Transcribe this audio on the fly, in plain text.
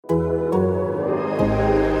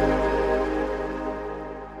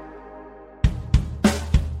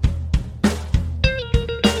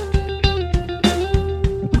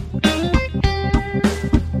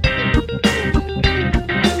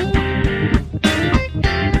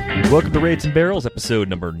Welcome to Rates and Barrels, episode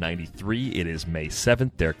number 93. It is May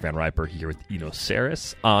 7th. Derek Van Riper here with Eno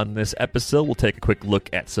Saris. On this episode, we'll take a quick look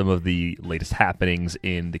at some of the latest happenings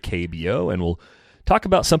in the KBO, and we'll talk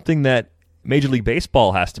about something that Major League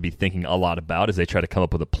Baseball has to be thinking a lot about as they try to come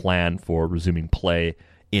up with a plan for resuming play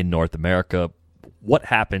in North America. What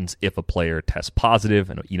happens if a player tests positive?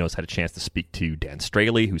 And Eno's had a chance to speak to Dan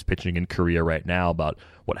Straley, who's pitching in Korea right now, about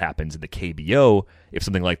what happens in the KBO if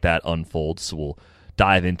something like that unfolds. So we'll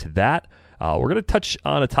dive into that. We're going to touch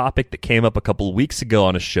on a topic that came up a couple of weeks ago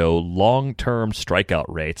on a show, long-term strikeout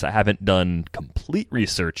rates. I haven't done complete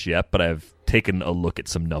research yet, but I've taken a look at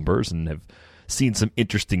some numbers and have seen some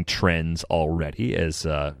interesting trends already as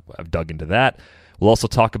I've dug into that. We'll also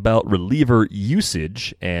talk about reliever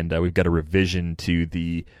usage, and we've got a revision to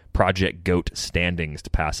the Project GOAT standings to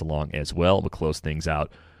pass along as well. We'll close things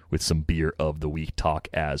out with some Beer of the Week talk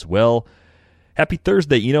as well. Happy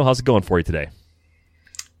Thursday, Eno. How's it going for you today?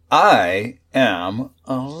 I am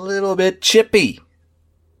a little bit chippy,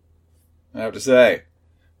 I have to say.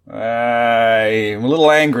 I'm a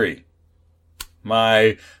little angry.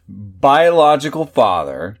 My biological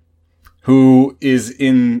father, who is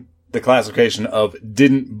in the classification of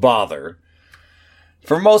didn't bother,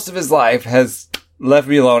 for most of his life has left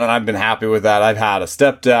me alone, and I've been happy with that. I've had a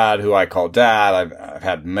stepdad who I call dad. I've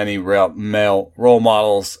had many male role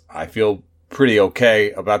models. I feel pretty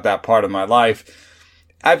okay about that part of my life.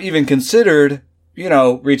 I've even considered,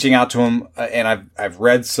 reaching out to him, and I've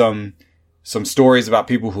read some stories about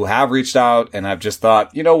people who have reached out, and I've just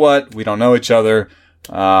thought, you know what? We don't know each other.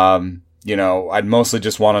 I'd mostly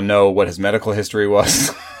just want to know what his medical history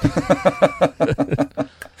was.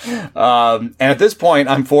 And at this point,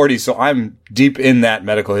 I'm 40, so I'm deep in that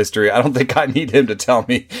medical history. I don't think I need him to tell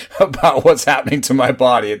me about what's happening to my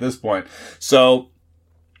body at this point. So,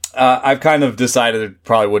 I've kind of decided it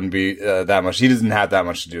probably wouldn't be that much. He doesn't have that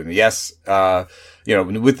much to do with me. Yes,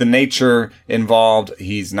 with the nature involved,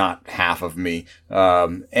 he's not half of me.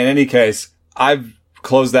 In any case, I've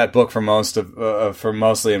closed that book for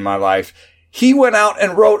mostly in my life. He went out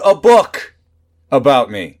and wrote a book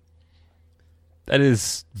about me. That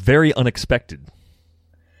is very unexpected.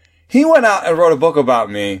 He went out and wrote a book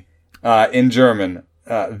about me in German,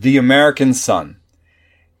 The American Son.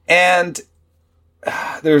 And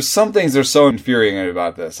there's some things that are so infuriating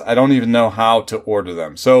about this. I don't even know how to order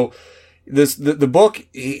them. So the book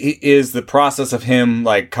is the process of him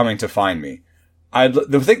coming to find me. I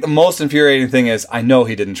think the most infuriating thing is I know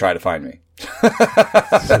he didn't try to find me.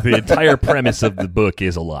 So the entire premise of the book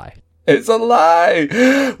is a lie. It's a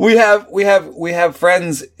lie. We have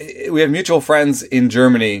friends. We have mutual friends in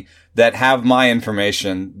Germany that have my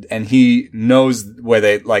information, and he knows where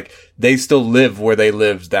they still live where they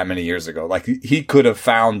lived that many years ago. He could have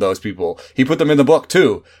found those people. He put them in the book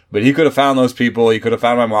too, but he could have found those people. He could have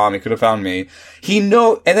found my mom. He could have found me. And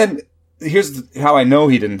then here's how I know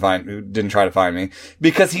he didn't try to find me,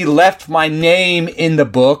 because he left my name in the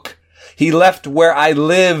book. He left where I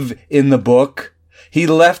live in the book. He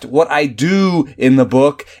left what I do in the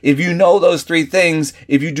book. If you know those three things,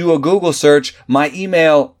 if you do a Google search, my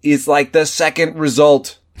email is the second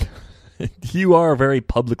result. You are very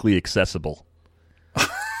publicly accessible.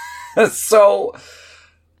 So,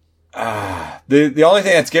 the only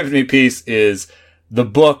thing that's given me peace is the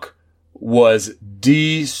book was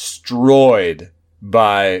destroyed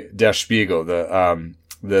by Der Spiegel, the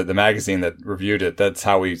magazine that reviewed it. That's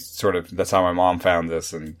how my mom found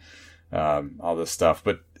this and all this stuff.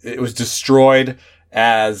 But it was destroyed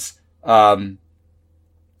as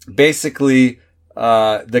basically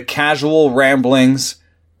the casual ramblings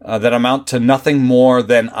that amount to nothing more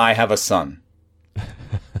than I have a son.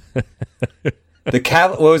 The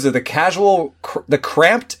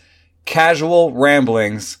cramped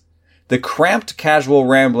casual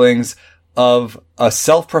ramblings of a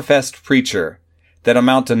self-professed preacher that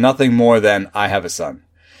amount to nothing more than I have a son.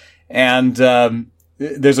 And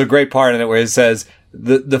there's a great part in it where it says,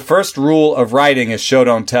 the first rule of writing is show,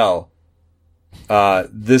 don't tell.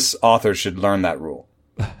 This author should learn that rule.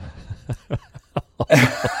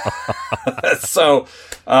 So,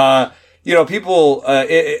 people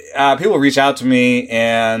reach out to me,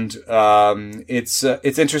 and it's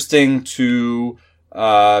interesting to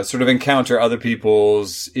sort of encounter other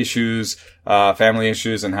people's issues, family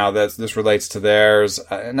issues, and how this relates to theirs.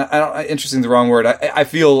 And interesting is the wrong word. I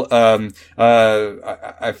feel a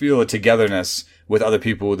togetherness with other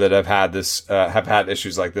people that have had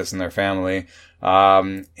issues like this in their family.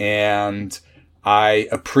 And I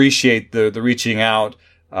appreciate the reaching out.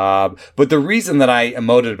 But the reason that I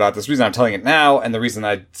emoted about this, reason I'm telling it now, and the reason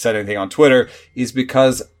I said anything on Twitter is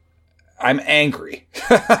because I'm angry.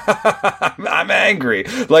 I'm angry.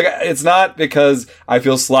 Like, it's not because I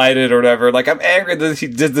feel slighted or whatever. Like, I'm angry that he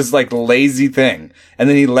did this, like, lazy thing. And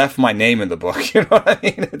then he left my name in the book. You know what I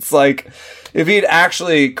mean? It's like, if he'd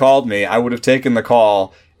actually called me, I would have taken the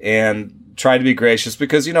call and tried to be gracious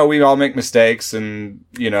because, you know, we all make mistakes and,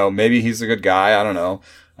 you know, maybe he's a good guy. I don't know.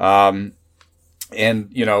 And,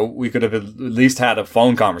 you know, we could have at least had a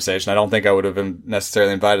phone conversation. I don't think I would have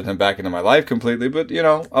necessarily invited him back into my life completely, but, you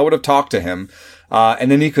know, I would have talked to him.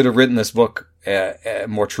 And then he could have written this book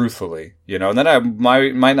more truthfully, you know, and then I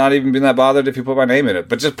might not even be that bothered if you put my name in it,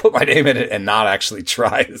 but just put my name in it and not actually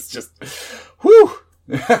try. It's just, whew.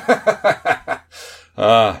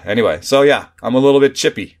 Anyway, so yeah, I'm a little bit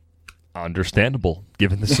chippy. Understandable,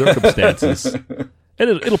 given the circumstances. And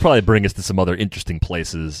it'll probably bring us to some other interesting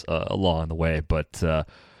places along the way. But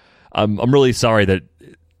I'm really sorry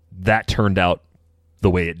that turned out the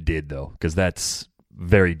way it did, though, because that's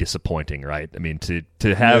very disappointing, right? I mean,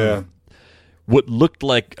 to have what looked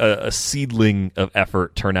like a seedling of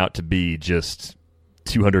effort turn out to be just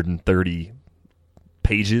 230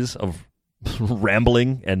 pages of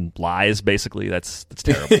rambling and lies, basically. That's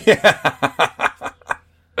terrible.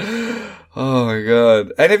 Oh my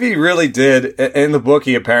god. And if he really did, in the book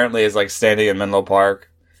he apparently is like standing in Menlo Park.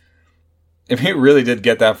 If he really did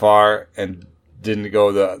get that far and didn't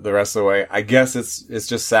go the rest of the way, I guess it's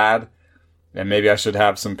just sad. And maybe I should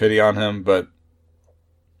have some pity on him, but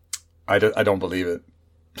I don't believe it.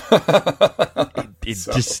 It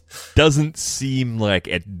just doesn't seem like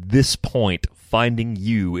at this point finding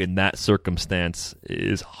you in that circumstance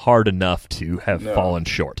is hard enough to have fallen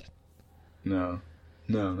short. No,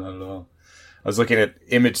 not at all. I was looking at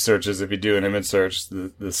image searches. If you do an image search,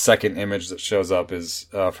 the second image that shows up is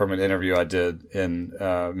from an interview I did in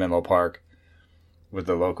Menlo Park with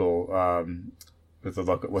the local with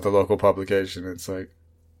a local publication. It's like,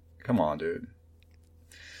 come on, dude.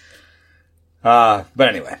 But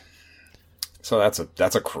anyway, so that's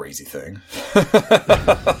a crazy thing.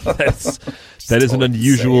 That is an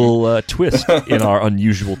unusual twist in our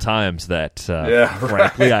unusual times. That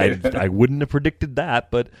frankly, I wouldn't have predicted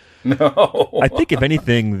that. But no, I think if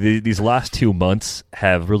anything, these last 2 months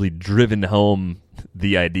have really driven home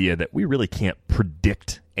the idea that we really can't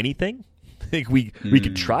predict anything. I think we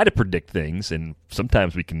can try to predict things, and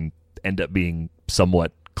sometimes we can end up being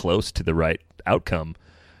somewhat close to the right outcome.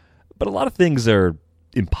 But a lot of things are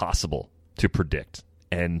impossible to predict,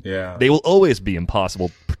 and they will always be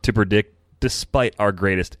impossible to predict despite our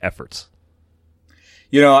greatest efforts.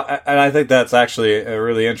 You know, and I think that's actually a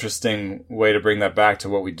really interesting way to bring that back to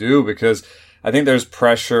what we do, because I think there's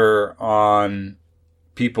pressure on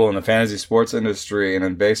people in the fantasy sports industry and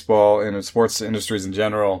in baseball and in sports industries in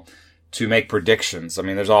general to make predictions. I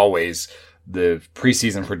mean, there's always the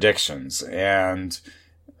preseason predictions, and,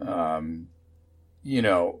 you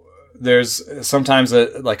know, there's sometimes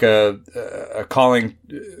a calling,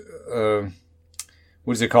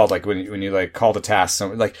 what is it called? Like when you like call to task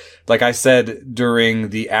something, like I said during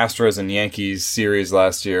the Astros and Yankees series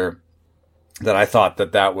last year, that I thought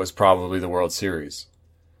that was probably the World Series.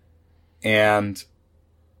 And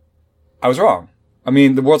I was wrong. I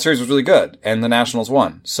mean, the World Series was really good and the Nationals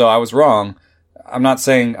won. So I was wrong. I'm not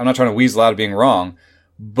trying to weasel out of being wrong,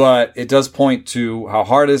 but it does point to how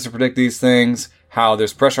hard it is to predict these things, how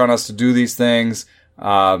there's pressure on us to do these things,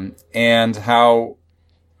 and how,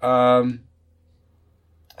 I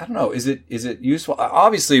don't know, is it useful?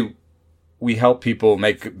 Obviously, we help people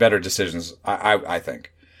make better decisions, I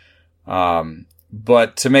think.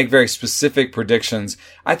 But to make very specific predictions,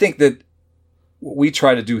 I think that what we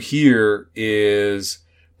try to do here is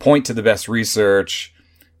point to the best research,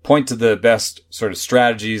 point to the best sort of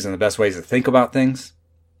strategies and the best ways to think about things,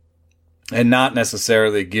 and not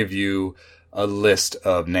necessarily give you a list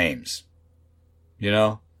of names, you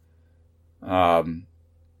know?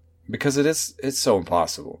 Because it's so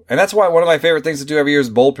impossible. And that's why one of my favorite things to do every year is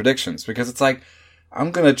bold predictions, because it's like, I'm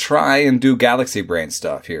going to try and do galaxy brain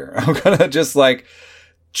stuff here. I'm going to just like,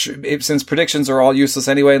 since predictions are all useless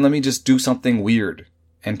anyway, let me just do something weird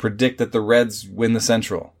and predict that the Reds win the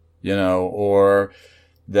Central, you know, or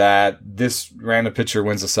that this random pitcher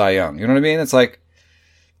wins the Cy Young. You know what I mean? It's like,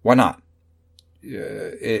 why not?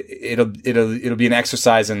 It'll be an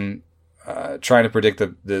exercise in trying to predict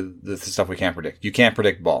the stuff we can't predict. You can't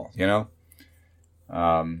predict ball, you know?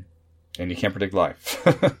 And you can't predict life.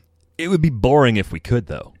 It would be boring if we could,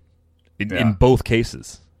 though. In both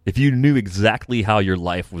cases. If you knew exactly how your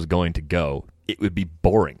life was going to go, it would be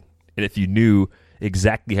boring. And if you knew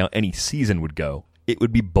exactly how any season would go, it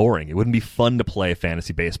would be boring. It wouldn't be fun to play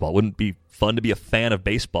fantasy baseball. It wouldn't be fun to be a fan of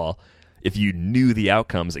baseball if you knew the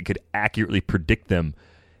outcomes and could accurately predict them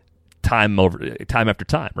time after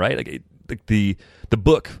time, right? Like the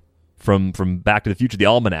book from Back to the Future, the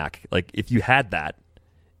almanac. Like if you had that,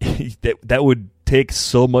 that would take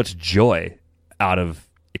so much joy out of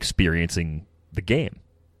experiencing the game.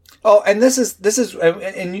 Oh, and this is,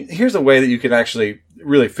 and here's a way that you can actually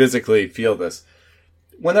really physically feel this.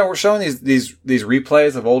 When they were showing these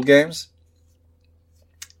replays of old games,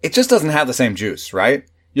 it just doesn't have the same juice, right?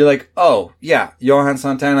 You're like, oh yeah, Johan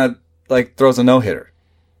Santana like throws a no-hitter.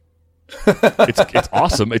 It's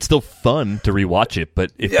awesome. It's still fun to rewatch it,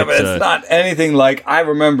 but but it's not anything like. I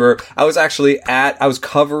remember I was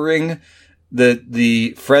covering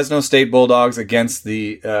the Fresno State Bulldogs against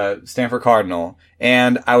the Stanford Cardinal,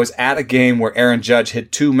 and I was at a game where Aaron Judge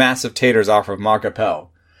hit 2 massive taters off of Mark Appel.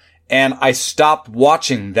 And I stopped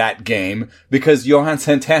watching that game because Johan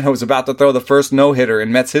Santana was about to throw the first no-hitter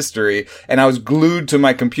in Mets history, and I was glued to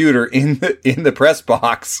my computer in the press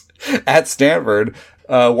box at Stanford,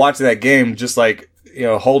 watching that game, just like,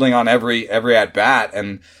 holding on every at bat.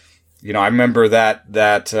 And, I remember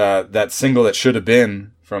that single that should have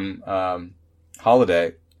been from,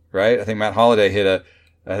 Holiday, right? I think Matt Holliday hit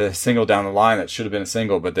a single down the line that should have been a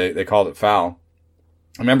single, but they called it foul.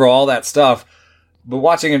 I remember all that stuff. But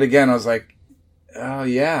watching it again, I was like, oh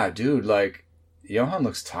yeah, dude, like, Johan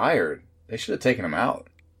looks tired. They should have taken him out.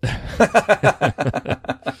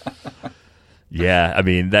 Yeah, I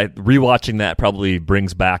mean, that rewatching that probably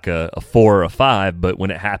brings back a 4 or a 5, but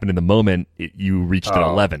when it happened in the moment, you reached an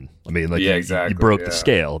 11. I mean, like, you broke the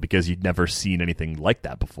scale because you'd never seen anything like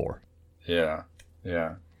that before. Yeah.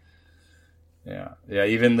 Even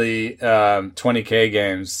the 20K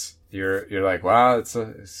games, you're like, wow, it's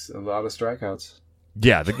a lot of strikeouts.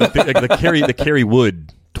 Yeah, the Kerry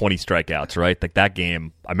Wood 20 strikeouts, right? Like that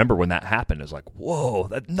game, I remember when that happened, it was like, whoa,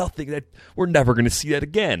 we're never going to see that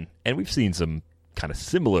again. And we've seen some kind of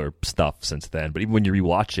similar stuff since then, but even when you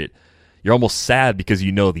rewatch it, you're almost sad because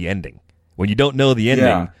you know the ending. When you don't know the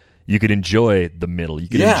ending, you could enjoy the middle. You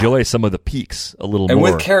could enjoy some of the peaks a little more. And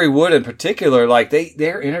with Kerry Wood in particular, like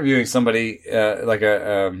they're interviewing somebody,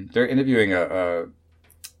 they're interviewing an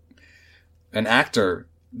actor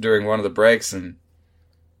during one of the breaks, and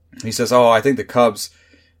he says, "Oh, I think the Cubs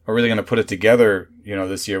are really going to put it together,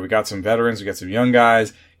 this year. We got some veterans, we got some young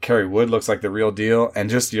guys. Kerry Wood looks like the real deal." And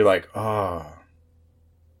just, you're like, oh.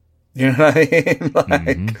 You know what I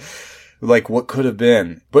mean? Like what could have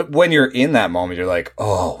been. But when you're in that moment, you're like,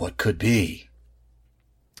 oh, what could be?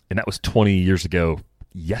 And that was 20 years ago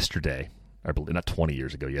yesterday. I believe, not 20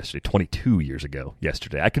 years ago yesterday, 22 years ago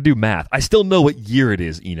yesterday. I could do math. I still know what year it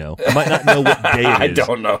is, I might not know what day it is. I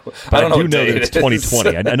don't know. But I do know that it's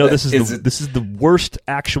 2020. I know this is the worst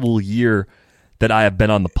actual year that I have been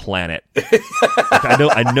on the planet. Like,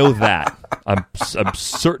 I know that. I'm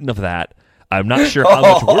certain of that. I'm not sure how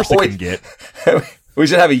much worse it can get. We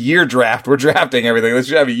should have a year draft. We're drafting everything. Let's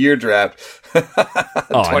have a year draft.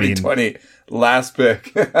 2020. Last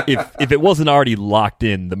pick. if it wasn't already locked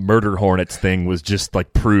in, the Murder Hornets thing was just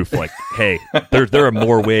like proof. Like, hey, there are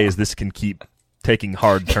more ways this can keep taking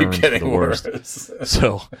hard turns for the worst.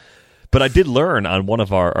 So, but I did learn on one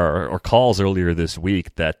of our calls earlier this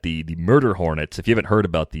week that the Murder Hornets. If you haven't heard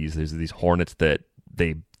about these, there's these hornets that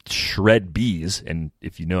they shred bees, and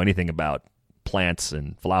if you know anything about plants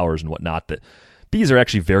and flowers and whatnot, that bees are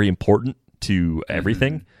actually very important to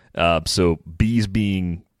everything. So bees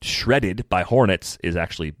being shredded by hornets is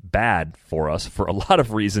actually bad for us for a lot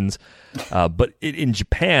of reasons. But in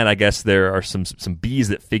Japan, I guess there are some bees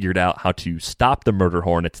that figured out how to stop the murder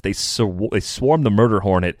hornets. They swarm the murder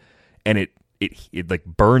hornet, and it like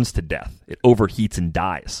burns to death. It overheats and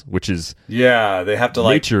dies, which is they have to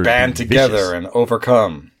like band together and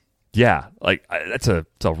overcome. Yeah, like it's a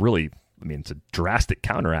really, it's a drastic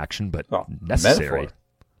counteraction, but necessary.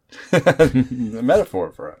 A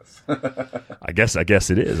metaphor for us. I guess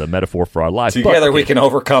it is a metaphor for our lives. Together we can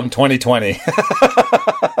overcome 2020.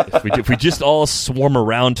 If we just all swarm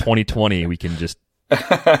around 2020, we can just we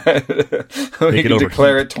can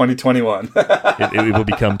declare it 2021. it will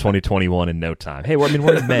become 2021 in no time. Hey, we're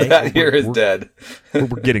in May. That year is dead.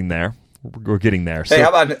 We're getting there. We're getting there. Hey, how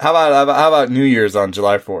about New Year's on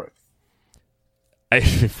July 4th?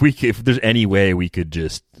 If there's any way we could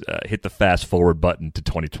just hit the fast forward button to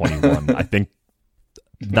 2021, I think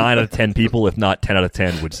 9 out of 10 people, if not 10 out of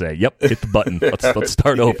 10, would say, "Yep, hit the button. Let's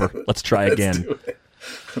start over. Let's try again.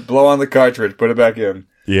 Blow on the cartridge. Put it back in."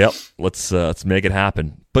 Yep. Let's make it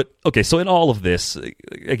happen. But okay, so in all of this,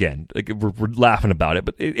 again, we're laughing about it,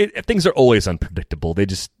 but things are always unpredictable.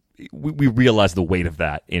 We realize the weight of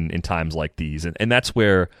that in times like these, and that's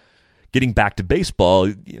where. Getting back to baseball,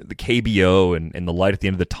 the KBO and the light at the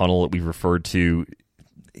end of the tunnel that we've referred to,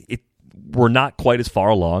 we're not quite as far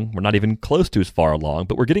along. We're not even close to as far along,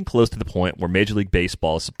 but we're getting close to the point where Major League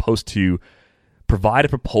Baseball is supposed to provide a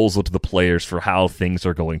proposal to the players for how things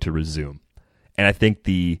are going to resume. And I think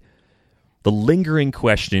the lingering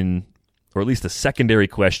question, or at least the secondary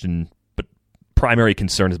question, but primary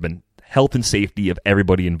concern has been health and safety of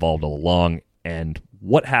everybody involved all along. And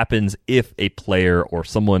what happens if a player or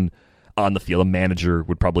someone on the field, a manager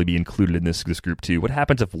would probably be included in this group too. What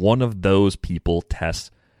happens if one of those people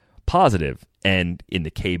tests positive? And in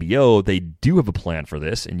the KBO, they do have a plan for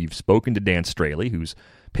this, and you've spoken to Dan Straley, who's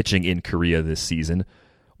pitching in Korea this season.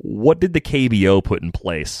 What did the KBO put in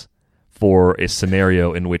place for a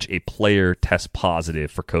scenario in which a player tests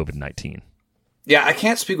positive for COVID-19? Yeah, I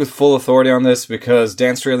can't speak with full authority on this because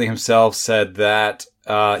Dan Straley himself said that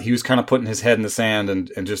he was kind of putting his head in the sand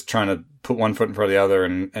and just trying to put one foot in front of the other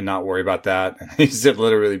and not worry about that. And he said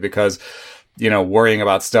literally because, worrying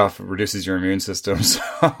about stuff reduces your immune system. So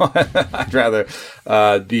I'd rather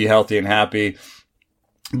be healthy and happy.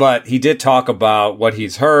 But he did talk about what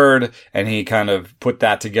he's heard, and he kind of put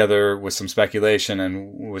that together with some speculation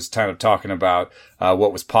and was kind of talking about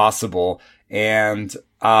what was possible. And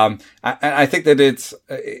I think that it's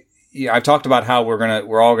I've talked about how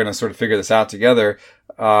we're all gonna sort of figure this out together.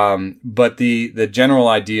 But the general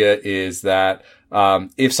idea is that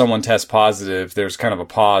if someone tests positive, there's kind of a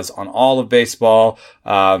pause on all of baseball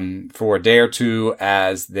for a day or two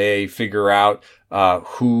as they figure out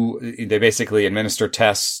who they basically administer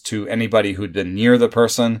tests to anybody who'd been near the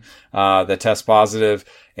person that tests positive,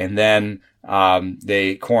 and then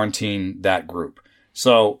they quarantine that group.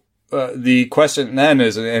 So the question then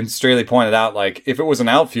is, and Straley pointed out, like, if it was an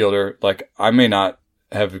outfielder, like, I may not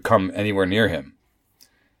have come anywhere near him.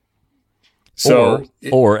 So,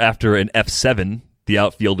 or after an F7, the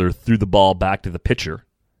outfielder threw the ball back to the pitcher.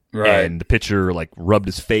 Right. And the pitcher like rubbed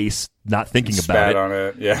his face, not thinking about it. On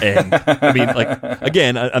it. Yeah. And I mean, like,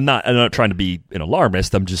 again, I'm not trying to be an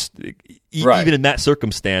alarmist. I'm just even in that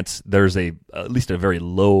circumstance, there's at least a very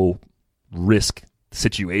low risk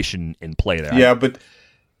situation in play there. Yeah, but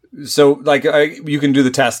so like you can do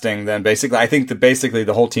the testing. Then basically, I think that basically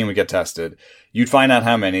the whole team would get tested. You'd find out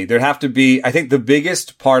how many. There'd have to be. I think the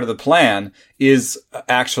biggest part of the plan is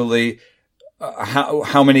actually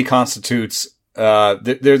how many constitutes.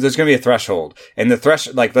 There's going to be a threshold, and the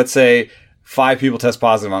threshold, like, let's say 5 people test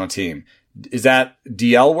positive on a team. Is that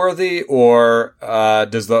DL worthy, or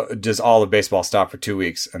does all of baseball stop for 2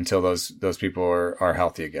 weeks until those people are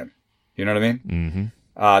healthy again? You know what I mean?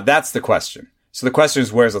 Mm-hmm. That's the question. So the question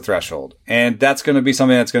is, where's the threshold? And that's going to be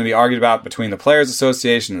something that's going to be argued about between the Players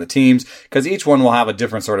Association and the teams, because each one will have a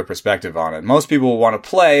different sort of perspective on it. Most people will want to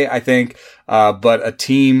play, I think, but a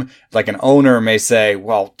team, like an owner, may say,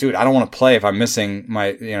 well, dude, I don't want to play if I'm missing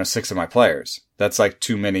my, 6 of my players. That's like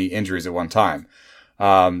too many injuries at one time.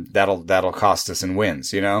 That'll cost us in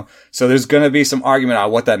wins, So there's going to be some argument on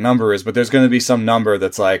what that number is, but there's going to be some number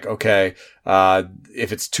that's like, okay,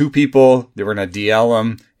 if it's 2 people, we're going to DL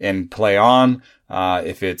them and play on.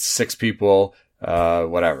 If it's 6 people,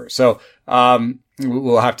 whatever. So,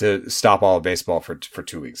 we'll have to stop all of baseball for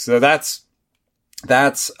 2 weeks. So that's,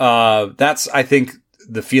 I think,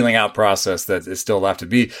 the feeling out process that is still left to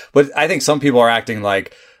be. But I think some people are acting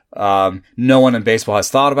like, no one in baseball has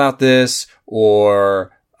thought about this,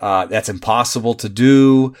 or that's impossible to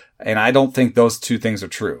do. And I don't think those two things are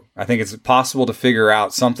true. I think it's possible to figure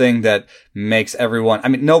out something that makes everyone,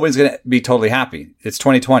 nobody's going to be totally happy. It's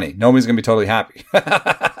 2020. Nobody's going to be totally happy.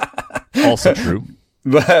 Also true.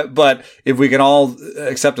 But if we can all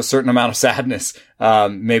accept a certain amount of sadness,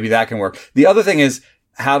 maybe that can work. The other thing is,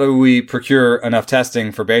 how do we procure enough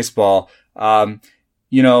testing for baseball? This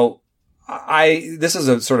is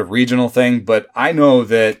a sort of regional thing, but I know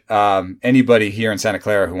that anybody here in Santa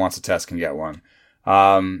Clara who wants a test can get one.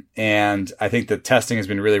 And I think the testing has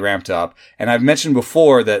been really ramped up. And I've mentioned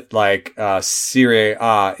before that, like, Serie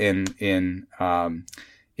A in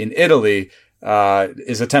Italy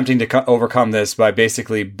is attempting to overcome this by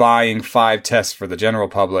basically buying 5 tests for the general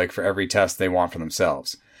public for every test they want for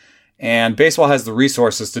themselves. And baseball has the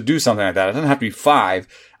resources to do something like that. It doesn't have to be 5.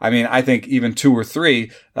 I think even 2 or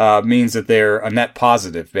 3 means that they're a net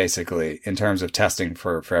positive, basically, in terms of testing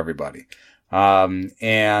for everybody.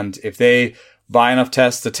 And if they buy enough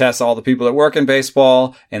tests to test all the people that work in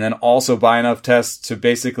baseball, and then also buy enough tests to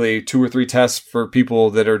basically 2 or 3 tests for people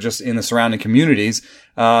that are just in the surrounding communities,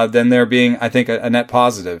 then they're being, I think, a net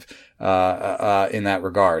positive in that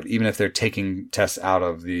regard, even if they're taking tests out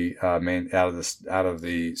of the out of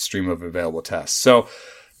the stream of available tests. So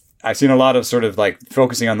I've seen a lot of sort of like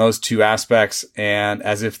focusing on those 2 aspects, and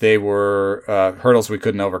as if they were hurdles we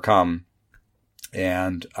couldn't overcome.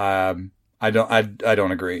 And I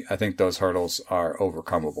don't agree. I think those hurdles are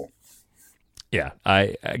overcomable. Yeah,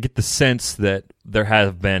 I get the sense that there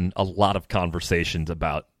have been a lot of conversations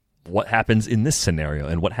about what happens in this scenario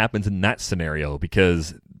and what happens in that scenario,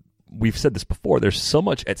 because we've said this before, there's so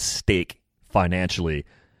much at stake financially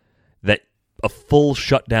that a full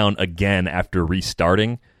shutdown again after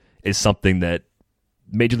restarting is something that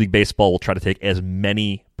Major League Baseball will try to take as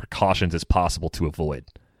many precautions as possible to avoid.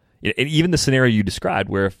 And even the scenario you described,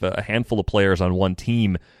 where if a handful of players on one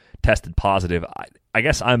team tested positive, I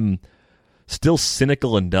guess I'm still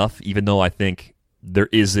cynical enough, even though I think there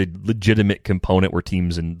is a legitimate component where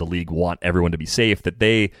teams in the league want everyone to be safe, that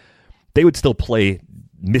they would still play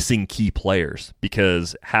missing key players,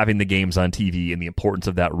 because having the games on TV and the importance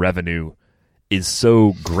of that revenue is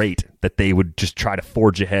so great that they would just try to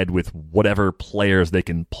forge ahead with whatever players they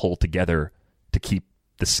can pull together to keep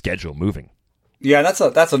the schedule moving. Yeah,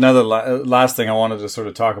 that's another last thing I wanted to sort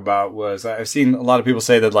of talk about. Was I've seen a lot of people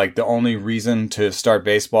say that like the only reason to start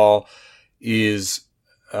baseball is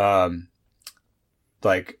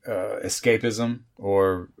escapism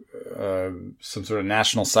or some sort of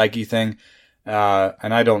national psyche thing,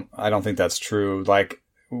 and I don't think that's true. Like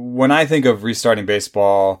when I think of restarting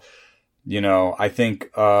baseball, I think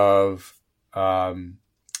of the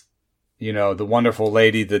wonderful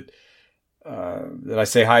lady that I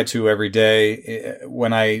say hi to every day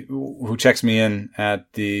who checks me in at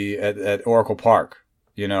Oracle Park,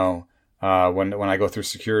 when I go through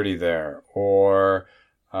security there, or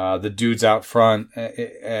the dudes out front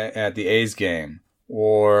at the A's game,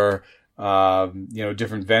 or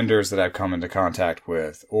different vendors that I've come into contact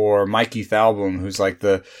with, or Mikey Thalboom, who's like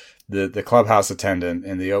the clubhouse attendant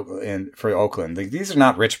for Oakland. Like, these are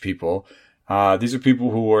not rich people. These are people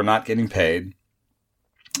who are not getting paid,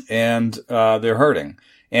 and they're hurting.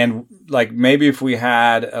 And like, maybe if we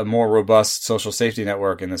had a more robust social safety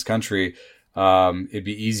network in this country, it'd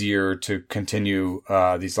be easier to continue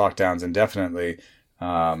these lockdowns indefinitely.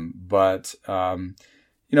 But 1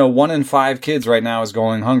 in 5 kids right now is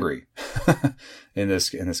going hungry in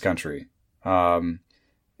this country. And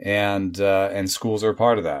schools are a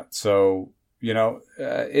part of that. So,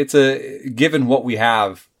 it's given what we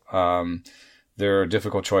have, there are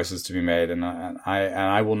difficult choices to be made. And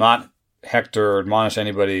I will not hector or admonish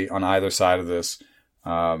anybody on either side of this.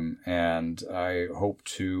 And I hope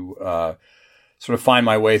to, sort of find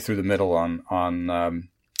my way through the middle on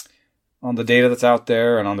the data that's out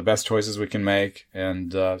there and on the best choices we can make.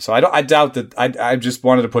 And, so I doubt that I just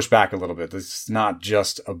wanted to push back a little bit. This is not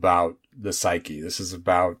just about the psyche. This is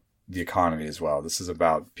about the economy as well. This is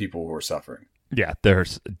about people who are suffering. Yeah,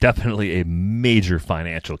 there's definitely a major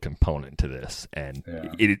financial component to this, and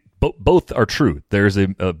both are true. There's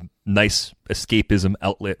a nice escapism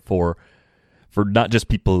outlet for not just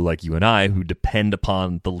people like you and I who depend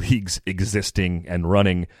upon the league's existing and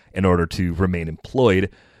running in order to remain employed,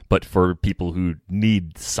 but for people who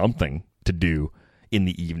need something to do in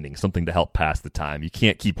the evening, something to help pass the time. You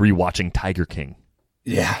can't keep rewatching Tiger King.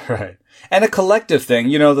 Yeah, right. And a collective thing.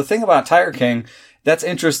 The thing about Tiger King, that's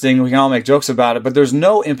interesting. We can all make jokes about it, but there's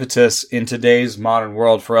no impetus in today's modern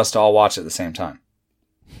world for us to all watch at the same time.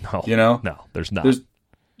 No, no, there's not.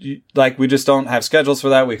 We just don't have schedules for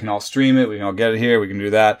that. We can all stream it. We can all get it here. We can do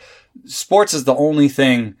that. Sports is the only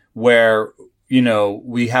thing where,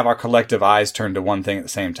 we have our collective eyes turned to one thing at the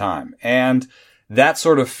same time. And that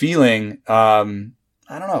sort of feeling, I don't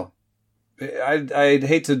know. I'd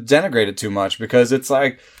hate to denigrate it too much, because it's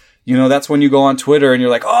like, that's when you go on Twitter and you're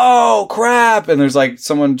like, oh crap. And there's like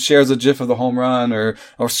someone shares a GIF of the home run or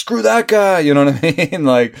screw that guy. You know what I mean?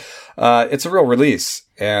 Like, it's a real release,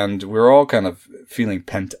 and we're all kind of feeling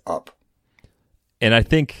pent up. And I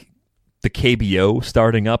think the KBO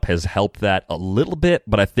starting up has helped that a little bit,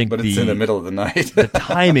 but I think but it's in the middle of the night. The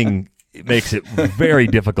timing makes it very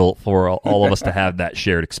difficult for all of us to have that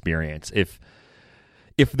shared experience. If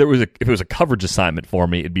it was a coverage assignment for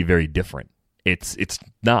me, it'd be very different. It's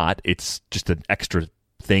not. It's just an extra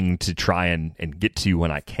thing to try and get to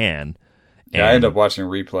when I can. Yeah, I end up watching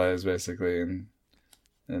replays basically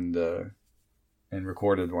and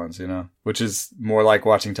recorded ones, which is more like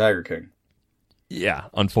watching Tiger King. Yeah,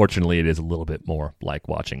 unfortunately, it is a little bit more like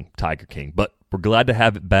watching Tiger King, but we're glad to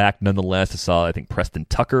have it back nonetheless. I think Preston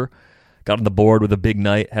Tucker got on the board with a big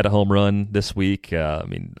night, had a home run this week.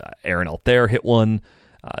 Aaron Altherr hit one.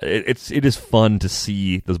 It is fun to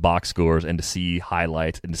see those box scores and to see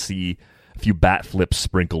highlights and to see a few bat flips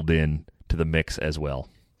sprinkled in to the mix as well.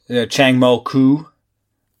 Yeah, Chang Mo Koo.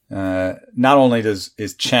 Not only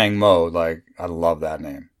is Chang Mo, like, I love that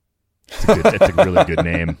name. It's a really good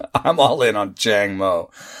name. I'm all in on Chang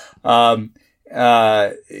Mo.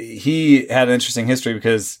 he had an interesting history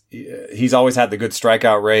because he's always had the good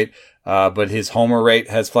strikeout rate, but his homer rate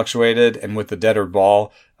has fluctuated. And with the deader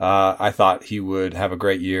ball, I thought he would have a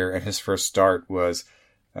great year. And his first start was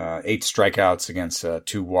 8 strikeouts against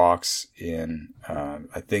 2 walks in,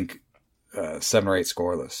 I think, 7 or 8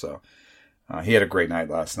 scoreless. So he had a great night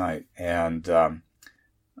last night. And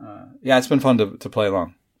yeah, it's been fun to play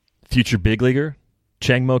along. Future big leaguer,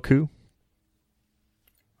 Chang Mo Koo?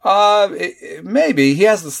 Maybe. He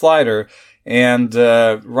has the slider. And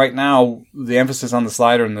right now, the emphasis on the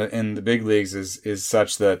slider in the big leagues is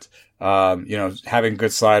such that, having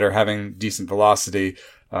good slider, having decent velocity,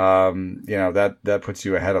 that puts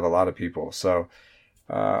you ahead of a lot of people. So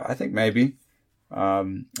I think maybe.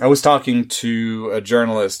 I was talking to a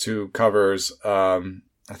journalist who covers, I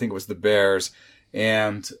think it was the Bears,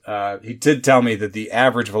 and he did tell me that the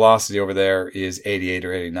average velocity over there is 88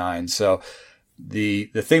 or 89. So the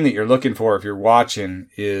thing that you're looking for if you're watching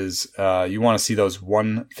is you want to see those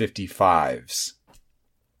 155s.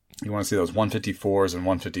 You want to see those 154s and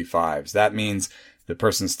 155s. That means the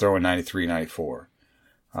person's throwing 93, 94.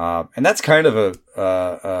 And that's kind of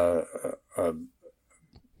a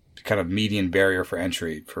kind of median barrier for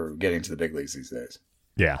entry for getting to the big leagues these days.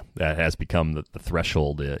 Yeah, that has become the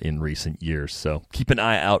threshold in recent years. So keep an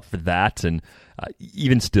eye out for that. And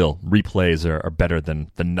even still, replays are better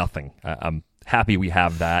than nothing. I'm happy we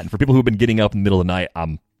have that. And for people who've been getting up in the middle of the night,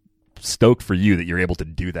 I'm stoked for you that you're able to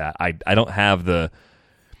do that. I don't have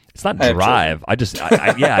it's not drive.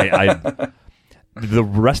 The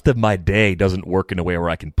rest of my day doesn't work in a way where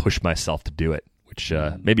I can push myself to do it, which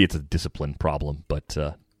maybe it's a discipline problem, but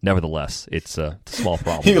nevertheless, it's a small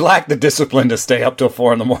problem. You lack the discipline to stay up till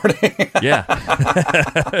 4 a.m. Yeah.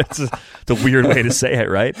 It's a weird way to say it,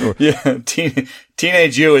 right? Or, yeah,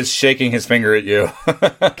 teenage you is shaking his finger at you.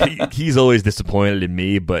 He's always disappointed in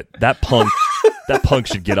me, but that punk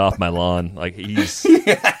should get off my lawn. Like he's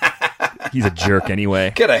a jerk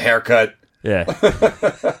anyway. Get a haircut. Yeah.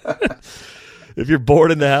 If you're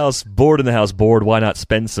bored in the house, why not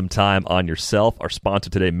spend some time on yourself? Our sponsor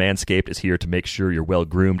today, Manscaped, is here to make sure you're well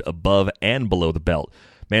groomed above and below the belt.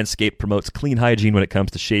 Manscaped promotes clean hygiene when it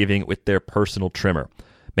comes to shaving with their personal trimmer.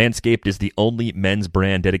 Manscaped is the only men's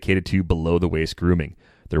brand dedicated to below-the-waist grooming.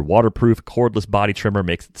 Their waterproof, cordless body trimmer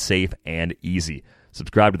makes it safe and easy.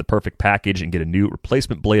 Subscribe to the Perfect Package and get a new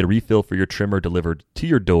replacement blade refill for your trimmer delivered to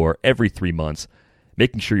your door every 3 months,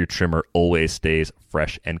 making sure your trimmer always stays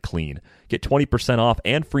fresh and clean. Get 20% off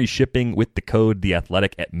and free shipping with the code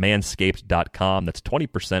TheAthletic at manscaped.com. That's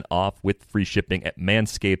 20% off with free shipping at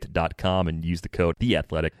manscaped.com and use the code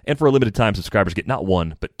TheAthletic. And for a limited time, subscribers get not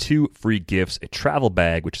 1, but 2 free gifts, a travel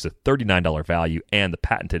bag, which is a $39 value, and the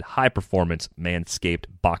patented high-performance Manscaped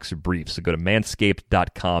Boxer Brief. So go to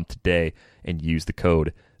manscaped.com today and use the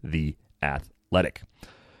code TheAthletic.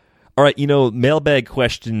 All right, mailbag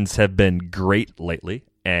questions have been great lately,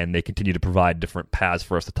 and they continue to provide different paths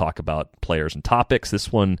for us to talk about players and topics.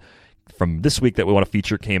 This one from this week that we want to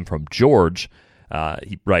feature came from George.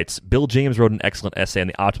 He writes, Bill James wrote an excellent essay on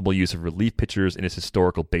the optimal use of relief pitchers in his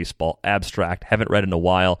historical baseball abstract. Haven't read it in a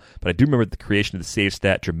while, but I do remember that the creation of the save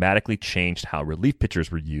stat dramatically changed how relief pitchers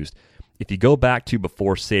were used. If you go back to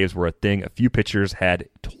before saves were a thing, a few pitchers had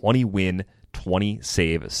 20-win,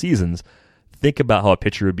 20-save seasons. Think about how a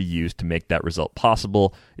pitcher would be used to make that result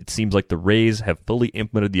possible. It seems like the Rays have fully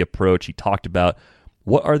implemented the approach he talked about.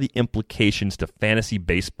 What are the implications to fantasy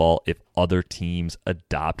baseball if other teams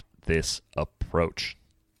adopt this approach?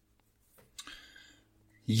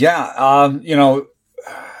 Yeah,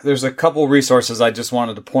 there's a couple resources I just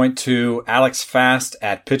wanted to point to. Alex Fast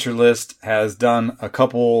at Pitcher List has done a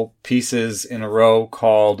couple pieces in a row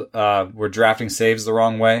called We're Drafting Saves the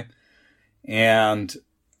Wrong Way. And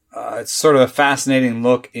it's sort of a fascinating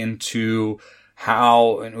look into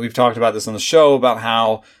how, and we've talked about this on the show, about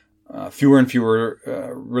how fewer and fewer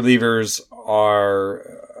relievers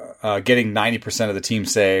are getting 90% of the team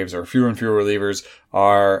saves, or fewer and fewer relievers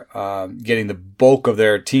are getting the bulk of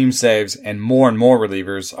their team saves, and more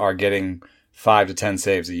relievers are getting 5 to 10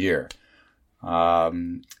 saves a year.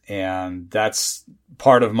 And that's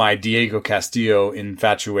part of my Diego Castillo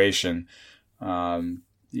infatuation.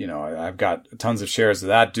 I've got tons of shares of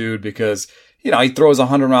that dude because, he throws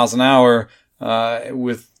 100 miles an hour,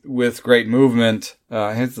 with great movement,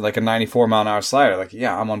 hits like a 94 mile an hour slider. Like,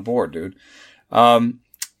 yeah, I'm on board, dude.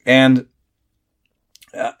 And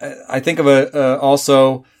I think of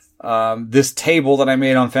also, this table that I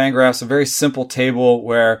made on Fangraphs, a very simple table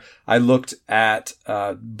where I looked at,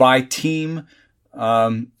 by team,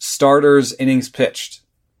 starters, innings pitched.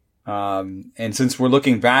 And since we're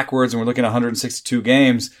looking backwards and we're looking at 162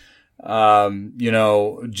 games,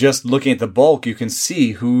 just looking at the bulk, you can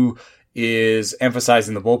see who is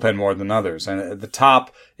emphasizing the bullpen more than others. And at the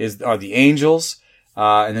top are the Angels.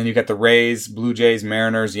 And then you got the Rays, Blue Jays,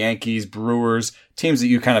 Mariners, Yankees, Brewers, teams that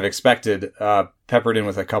you kind of expected, peppered in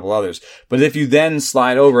with a couple others. But if you then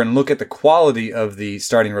slide over and look at the quality of the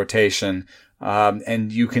starting rotation,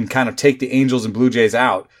 and you can kind of take the Angels and Blue Jays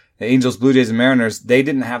out, the Angels, Blue Jays, and Mariners, they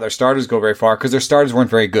didn't have their starters go very far because their starters weren't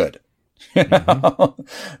very good. Mm-hmm.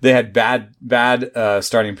 They had bad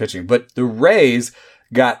starting pitching. But the Rays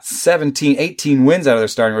got 18 wins out of their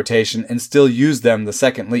starting rotation and still used them the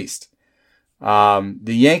second least. The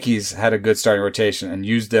Yankees had a good starting rotation and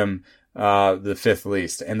used them the fifth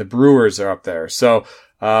least, and the Brewers are up there. So,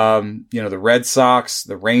 the Red Sox,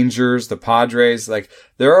 the Rangers, the Padres,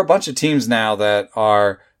 there are a bunch of teams now that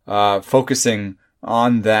are focusing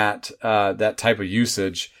on that type of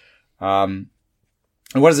usage. And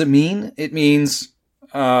what does it mean? It means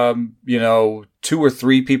 2 or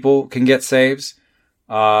 3 people can get saves.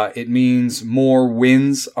 It means more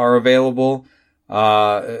wins are available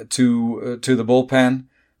to the bullpen.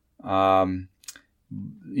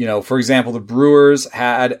 For example, the Brewers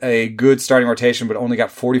had a good starting rotation, but only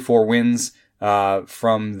got 44 wins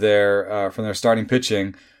from their starting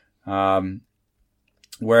pitching.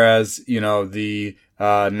 Whereas the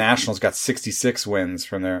Nationals got 66 wins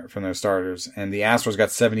from their starters, and the Astros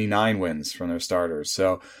got 79 wins from their starters.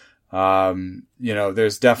 So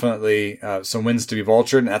there's definitely some wins to be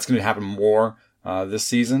vultured, and that's going to happen more this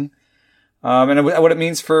season. And what it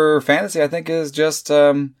means for fantasy, I think, is just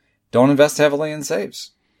don't invest heavily in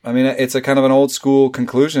saves. I mean, it's a kind of an old school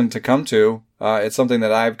conclusion to come to. It's something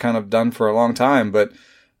that I've kind of done for a long time, but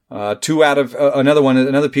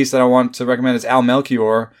another piece that I want to recommend is Al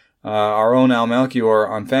Melchior, our own Al Melchior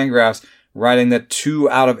on Fangraphs, writing that 2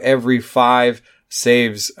 out of every 5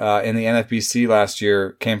 saves in the NFBC last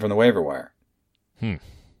year came from the waiver wire.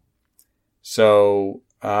 So,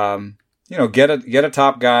 get a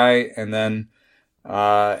top guy, and then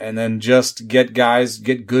just get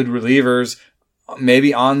good relievers,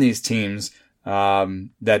 maybe on these teams,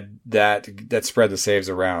 that spread the saves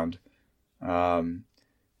around. So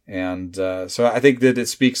I think that it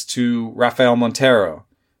speaks to Rafael Montero,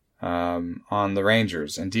 on the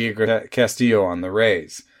Rangers, and Diego Castillo on the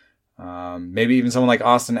Rays. Maybe even someone like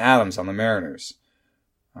Austin Adams on the Mariners.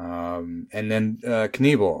 And then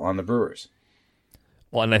Knievel on the Brewers.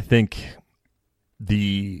 Well, and I think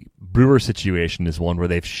the Brewer situation is one where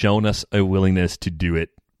they've shown us a willingness to do it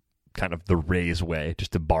kind of the Rays way,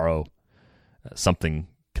 just to borrow something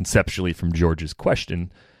conceptually from George's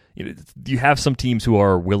question. You have some teams who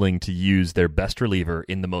are willing to use their best reliever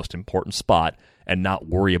in the most important spot and not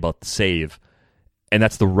worry about the save. And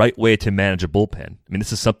that's the right way to manage a bullpen. I mean,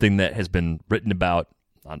 this is something that has been written about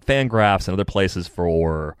on Fangraphs and other places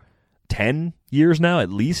for 10 years now,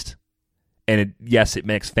 at least. And it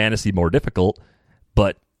makes fantasy more difficult,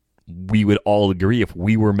 but we would all agree if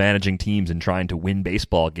we were managing teams and trying to win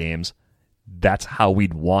baseball games, that's how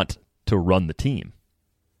we'd want to run the team.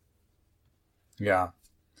 Yeah.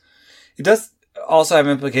 It does also have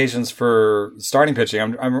implications for starting pitching.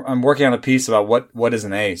 I'm working on a piece about what is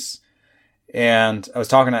an ace. And I was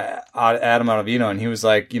talking to Adam Ottavino, and he was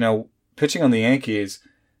like, pitching on the Yankees,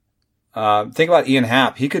 think about Ian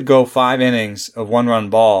Happ. He could go 5 innings of 1-run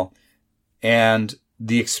ball, and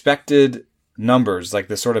the expected numbers, like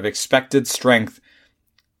the sort of expected strength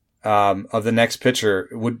of the next pitcher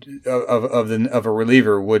of a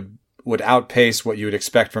reliever would outpace what you would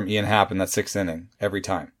expect from Ian Happ in that 6th inning every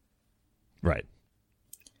time. Right.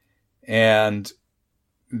 And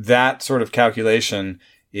that sort of calculation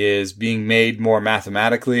is being made more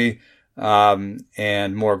mathematically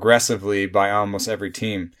and more aggressively by almost every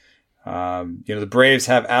team. The Braves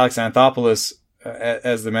have Alex Anthopoulos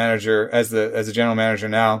as the manager, as the general manager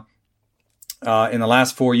now. In the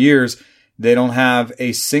last 4 years, they don't have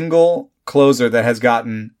a single closer that has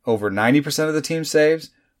gotten over 90% of the team saves,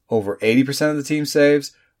 over 80% of the team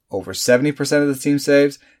saves, over 70% of the team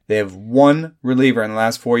saves. They have one reliever in the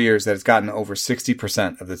last 4 years that has gotten over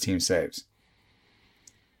 60% of the team saves.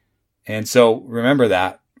 And so remember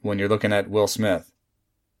that when you're looking at Will Smith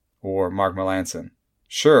or Mark Melancon.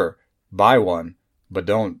 Sure, buy one, but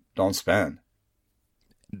don't spend.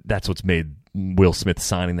 That's what's made Will Smith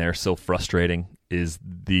signing there so frustrating, is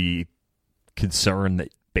the concern that,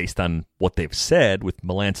 based on what they've said with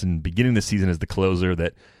Melancon beginning the season as the closer,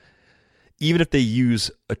 that even if they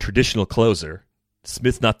use a traditional closer,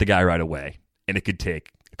 Smith's not the guy right away. And it could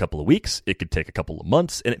take a couple of weeks, it could take a couple of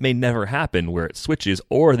months, and it may never happen where it switches,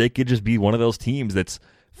 or they could just be one of those teams that's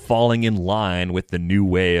falling in line with the new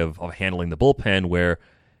way of handling the bullpen, where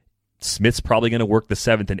Smith's probably going to work the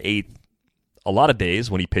 7th and 8th a lot of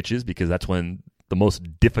days when he pitches, because that's when the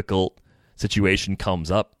most difficult situation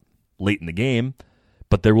comes up late in the game.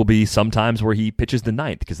 But there will be some times where he pitches the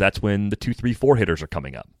 9th, because that's when the 2, 3, 4 hitters are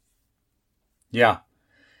coming up. Yeah.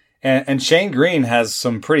 And Shane Green has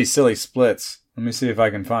some pretty silly splits. Let me see if I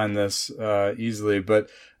can find this easily. But,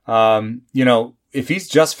 if he's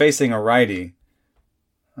just facing a righty,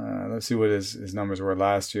 let's see what his numbers were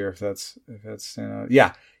last year. Last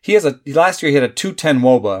year he had a 210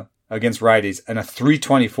 WOBA against righties and a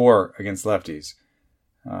 324 against lefties.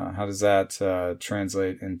 How does that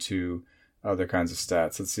translate into other kinds of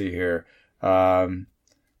stats? Let's see here.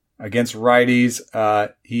 Against righties,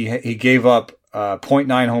 he gave up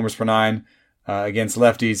 0.9 homers per nine. Against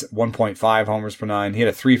lefties, 1.5 homers per nine. He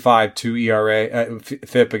had a 3.52 ERA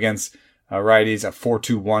FIP against righties, a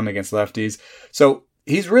 4.21 against lefties. So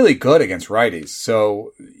he's really good against righties.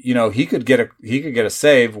 So he could get a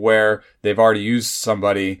save where they've already used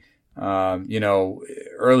somebody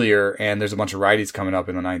earlier, and there's a bunch of righties coming up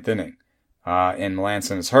in the 9th inning, and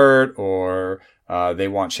Melanson is hurt, or they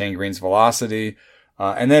want Shane Green's velocity,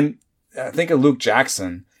 and then I think of Luke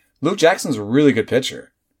Jackson. Luke Jackson's a really good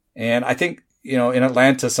pitcher, and I think in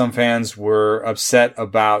Atlanta some fans were upset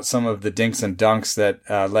about some of the dinks and dunks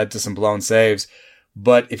that led to some blown saves.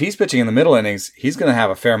 But if he's pitching in the middle innings, he's going to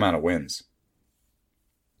have a fair amount of wins.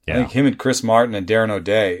 Yeah. I think him and Chris Martin and Darren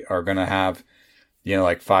O'Day are going to have,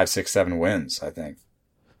 like 5, 6, 7 wins, I think.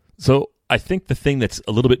 So I think the thing that's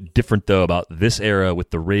a little bit different, though, about this era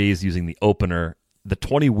with the Rays using the opener, the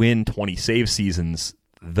 20-win, 20-save seasons,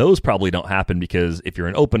 those probably don't happen, because if you're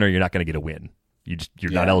an opener, you're not going to get a win.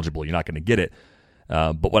 You're not eligible. You're not going to get it.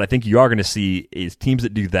 But what I think you are going to see is teams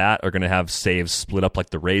that do that are going to have saves split up like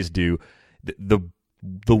the Rays do.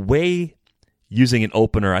 The way using an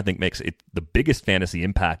opener, I think, makes it the biggest fantasy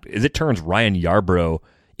impact is it turns Ryan Yarbrough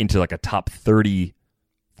into like a top 30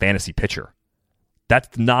 fantasy pitcher.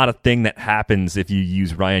 That's not a thing that happens if you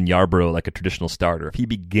use Ryan Yarbrough like a traditional starter. If he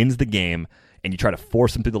begins the game and you try to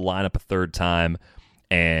force him through the lineup a third time,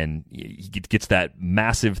 and he gets that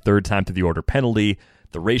massive third time through the order penalty,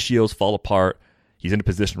 the ratios fall apart. He's in a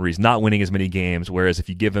position where he's not winning as many games, whereas if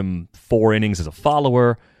you give him 4 innings as a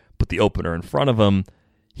follower, put the opener in front of him,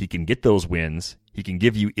 he can get those wins. He can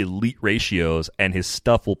give you elite ratios, and his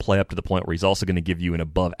stuff will play up to the point where he's also going to give you an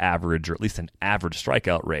above average, or at least an average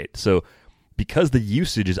strikeout rate. So because the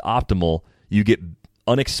usage is optimal, you get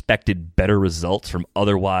unexpected better results from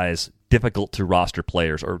otherwise difficult to roster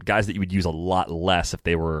players, or guys that you would use a lot less if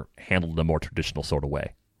they were handled in a more traditional sort of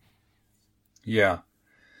way. Yeah.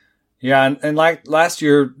 Yeah, and like last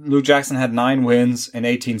year, Luke Jackson had 9 wins and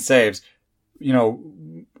 18 saves.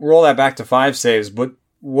 Roll that back to 5 saves, but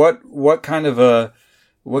what kind of a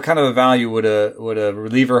value would a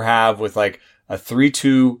reliever have with like a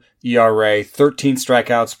 3.2 ERA, 13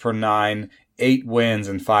 strikeouts per 9, 8 wins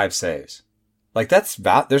and 5 saves? Like there's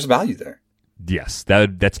value there. Yes,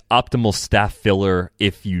 that's optimal staff filler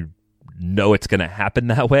if you know it's going to happen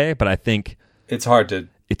that way. But I think it's hard to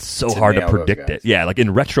predict it. Yeah, like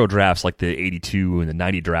in retro drafts, like the 82 and the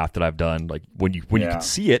 90 draft that I've done, like when you can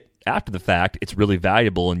see it after the fact, it's really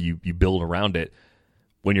valuable, and you build around it.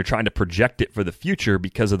 When you're trying to project it for the future,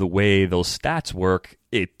 because of the way those stats work,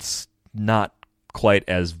 it's not quite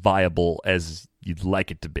as viable as you'd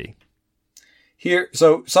like it to be.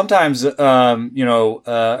 So sometimes, a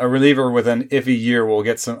reliever with an iffy year will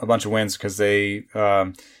get a bunch of wins because they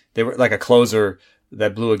were like a closer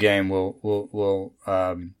that blew a game will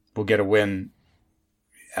get a win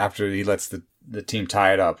after he lets the team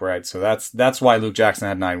tie it up, right? So that's why Luke Jackson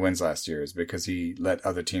had 9 wins last year, is because he let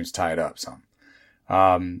other teams tie it up some.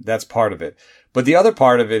 That's part of it. But the other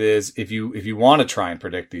part of it is, if you want to try and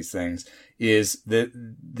predict these things, is that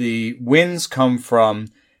the wins come from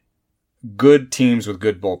good teams with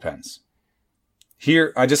good bullpens.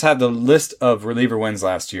 Here, I just have the list of reliever wins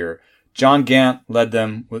last year. John Gant led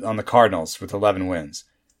them on the Cardinals with 11 wins.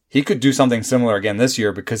 He could do something similar again this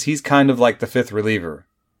year, because he's kind of like the 5th reliever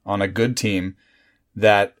on a good team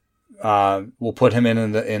that will put him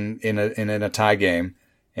in a tie game,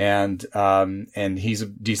 and he's a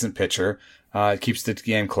decent pitcher. It keeps the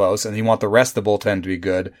game close, and you want the rest of the bullpen to be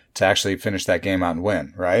good to actually finish that game out and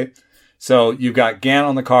win, right? So you've got Gant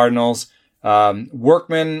on the Cardinals,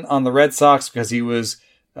 Workman on the Red Sox, because he was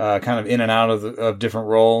kind of in and out of different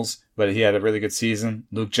roles, but he had a really good season.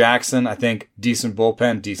 Luke Jackson, I think, decent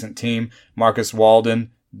bullpen, decent team. Marcus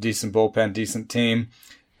Walden, decent bullpen, decent team.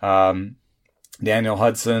 Daniel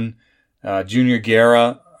Hudson, Junior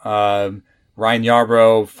Guerra, Ryan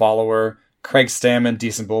Yarbrough, follower. Craig Stammen,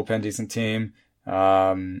 decent bullpen, decent team.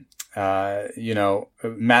 Matt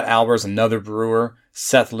Albers, another Brewer.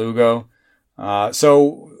 Seth Lugo.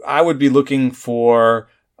 So I would be looking for,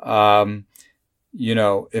 if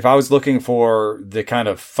I was looking for the kind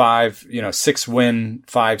of 6-win,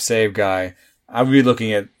 5-save guy, I would be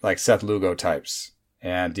looking at like Seth Lugo types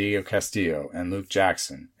and Diego Castillo and Luke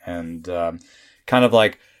Jackson and kind of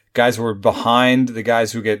like guys who are behind the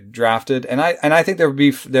guys who get drafted. And I think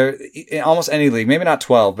there in almost any league, maybe not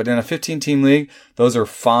 12, but in a 15-team league, those are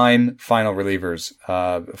fine final relievers,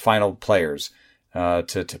 final players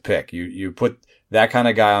to pick. You put that kind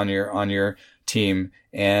of guy on your team,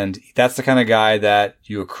 and that's the kind of guy that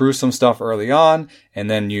you accrue some stuff early on, and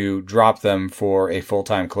then you drop them for a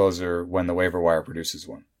full-time closer when the waiver wire produces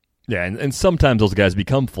one. Yeah, and sometimes those guys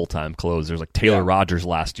become full-time closers. Like Taylor Rogers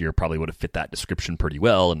last year probably would have fit that description pretty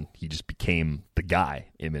well, and he just became the guy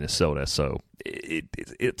in Minnesota. So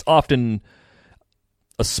it's often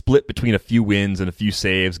a split between a few wins and a few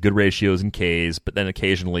saves, good ratios and Ks, but then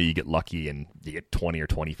occasionally you get lucky and you get 20 or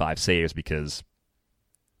 25 saves because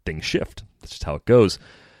things shift. That's just how it goes.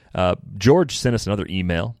 George sent us another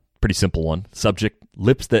email, pretty simple one. Subject,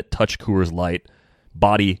 lips that touch Coors Light.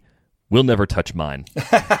 Body, will never touch mine.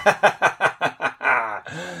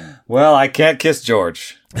 Well, I can't kiss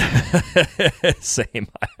George. Same.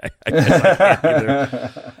 I guess I can't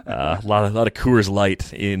either. A lot of Coors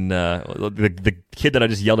Light in the kid that I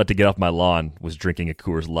just yelled at to get off my lawn was drinking a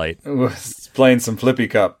Coors Light. Was playing some flippy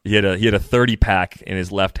cup. He had a 30-pack in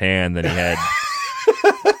his left hand, then he had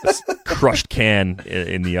this crushed can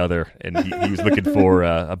in the other, and he was looking for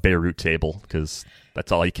a Beirut table because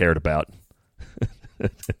that's all he cared about.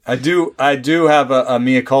 I do have a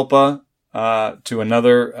mea culpa to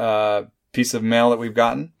another piece of mail that we've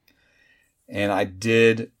gotten, and I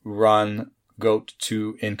did run GOAT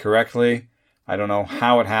 2 incorrectly. I don't know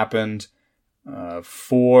how it happened.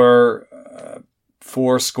 Four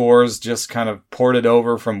scores just kind of ported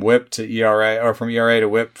over from WHIP to ERA, or from ERA to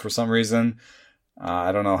WHIP for some reason.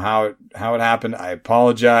 I don't know how it happened. I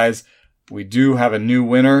apologize. We do have a new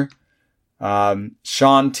winner.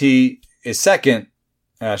 Sean T is second.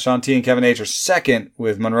 Sean T and Kevin H are second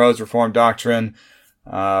with Monroe's Reformed Doctrine.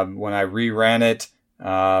 When I reran it,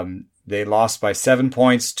 they lost by 7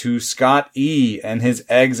 points to Scott E and his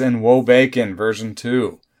Eggs and Woe Bacon version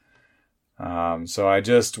 2. So I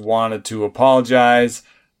just wanted to apologize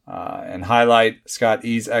and highlight Scott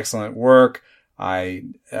E's excellent work. I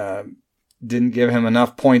didn't give him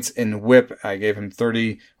enough points in WHIP. I gave him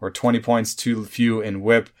 30 or 20 points too few in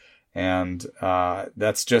WHIP, and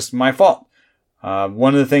that's just my fault.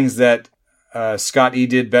 One of the things that Scott E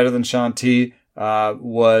did better than Sean T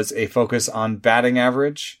was a focus on batting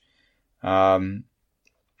average.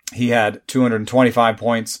 He had 225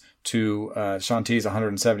 points to Sean T's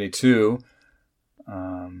 172.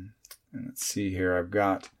 Let's see here. I've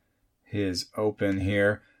got his open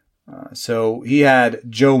here. So he had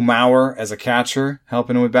Joe Mauer as a catcher,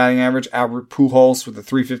 helping him with batting average. Albert Pujols with a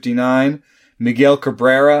 359. Miguel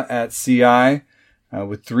Cabrera at CI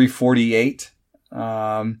with 348.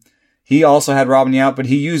 He also had Robin Yount, but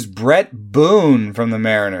he used Brett Boone from the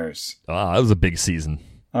Mariners. That was a big season.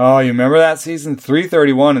 Oh, you remember that season?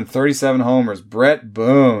 331 and 37 homers. Brett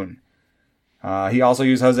Boone. He also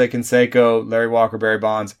used Jose Canseco, Larry Walker, Barry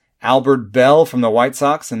Bonds. Albert Bell from the White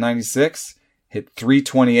Sox in 96. Hit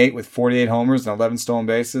 328 with 48 homers and 11 stolen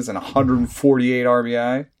bases and 148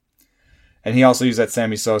 RBI. And he also used that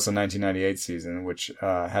Sammy Sosa 1998 season, which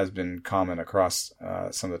has been common across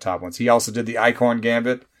some of the top ones. He also did the Eichhorn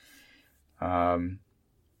Gambit. And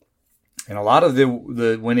a lot of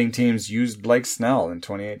the winning teams used Blake Snell in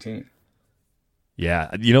 2018.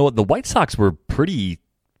 Yeah, you know what? The White Sox were pretty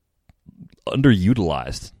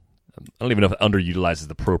underutilized. I don't even know if underutilized is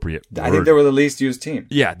the appropriate word. I think they were the least used team.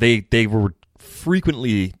 Yeah, they were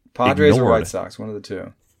frequently Padres ignored. or White Sox, one of the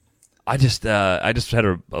two. I just had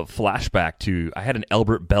a flashback to, I had an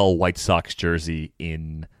Albert Bell White Sox jersey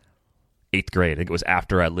in 8th grade. I think it was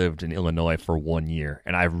after I lived in Illinois for 1 year,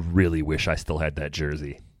 and I really wish I still had that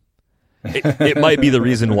jersey. It might be the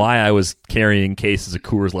reason why I was carrying cases of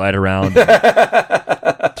Coors Light around,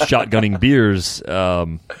 shotgunning beers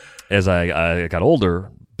as I got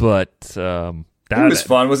older. But that was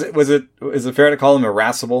fun. Is it fair to call him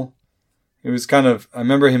irascible? It was kind of. I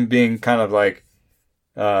remember him being kind of like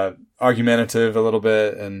argumentative a little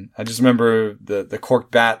bit, and I just remember the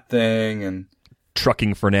corked bat thing and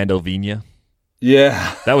trucking Fernando Vina.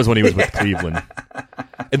 Yeah, that was when he was with Cleveland.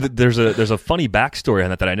 And there's a funny backstory on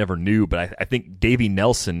that I never knew, but I think Davey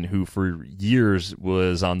Nelson, who for years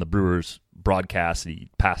was on the Brewers broadcast, he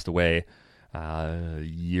passed away a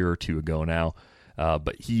year or two ago now.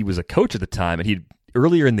 But he was a coach at the time, and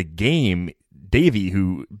earlier in the game, Davey,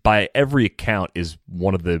 who by every account is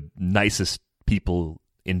one of the nicest people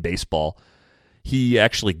in baseball, he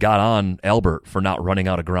actually got on Albert for not running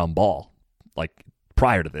out a ground ball, like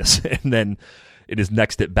prior to this. And then in his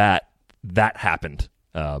next at bat, that happened.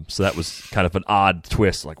 So that was kind of an odd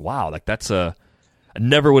twist. Like, wow, like I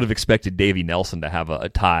never would have expected Davey Nelson to have a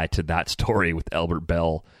tie to that story with Albert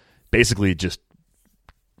Bell basically just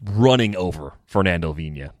running over Fernando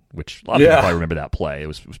Vina, which a lot of people probably remember that play. It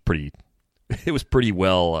was pretty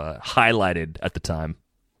well highlighted at the time.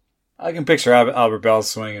 I can picture Albert Bell's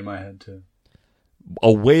swing in my head too.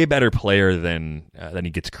 A way better player than he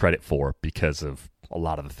gets credit for because of a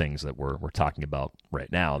lot of the things that we're talking about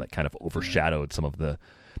right now that kind of overshadowed some of the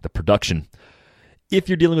production. If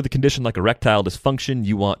you're dealing with a condition like erectile dysfunction,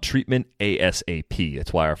 you want treatment ASAP.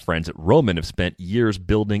 That's why our friends at Roman have spent years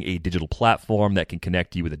building a digital platform that can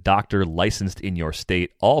connect you with a doctor licensed in your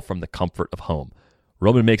state, all from the comfort of home.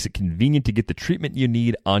 Roman makes it convenient to get the treatment you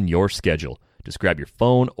need on your schedule. Just grab your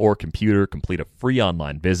phone or computer, complete a free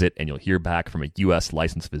online visit, and you'll hear back from a U.S.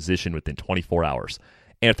 licensed physician within 24 hours.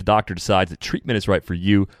 And if the doctor decides that treatment is right for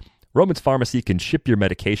you, Roman's Pharmacy can ship your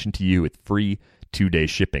medication to you with free 2-day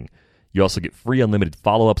shipping. You also get free unlimited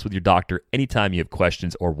follow-ups with your doctor anytime you have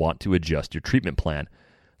questions or want to adjust your treatment plan.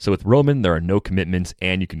 So with Roman, there are no commitments,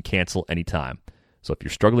 and you can cancel anytime. So if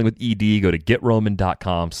you're struggling with ED, go to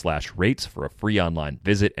getroman.com/rates for a free online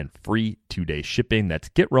visit and free 2-day shipping. That's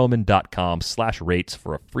getroman.com/rates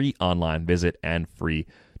for a free online visit and free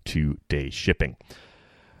 2-day shipping.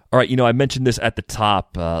 All right, I mentioned this at the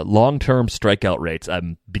top, long-term strikeout rates.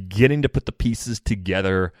 I'm beginning to put the pieces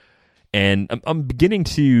together, and I'm beginning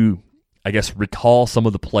to, I guess, recall some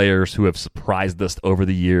of the players who have surprised us over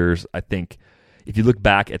the years. I think if you look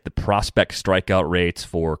back at the prospect strikeout rates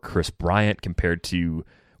for Chris Bryant compared to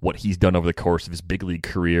what he's done over the course of his big league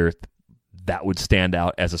career, that would stand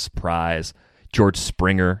out as a surprise. George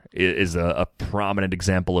Springer is a prominent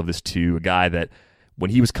example of this too, a guy that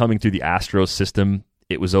when he was coming through the Astros system,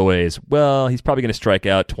 it was always, well, he's probably going to strike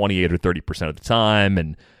out 28 or 30% of the time,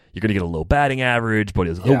 and you're going to get a low batting average, but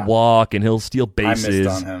he'll walk and he'll steal bases.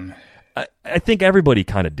 I missed on him. I think everybody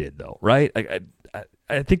kind of did, though, right?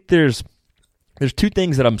 I think there's two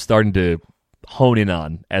things that I'm starting to hone in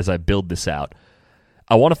on as I build this out.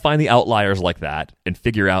 I want to find the outliers like that and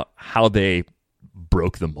figure out how they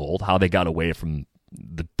broke the mold, how they got away from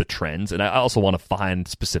the trends. And I also want to find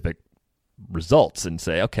specific results and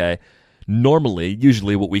say, okay,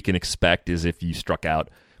 usually what we can expect is if you struck out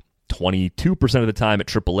 22% of the time at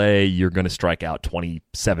AAA, you're going to strike out 27%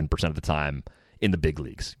 of the time in the big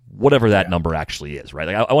leagues, whatever that number actually is, right?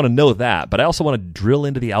 Like I want to know that, but I also want to drill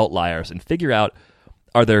into the outliers and figure out,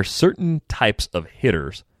 are there certain types of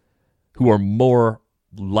hitters who are more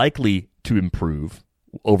likely to improve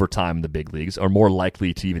over time in the big leagues, or more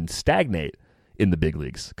likely to even stagnate in the big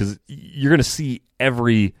leagues? Because you're going to see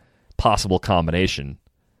every possible combination.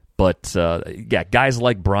 But guys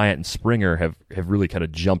like Bryant and Springer have really kind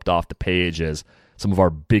of jumped off the page as some of our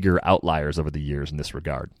bigger outliers over the years in this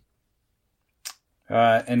regard.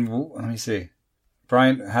 And let me see.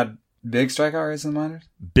 Bryant had big strikeout rates in the minors?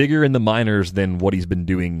 Bigger in the minors than what he's been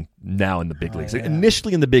doing now in the big leagues. Yeah.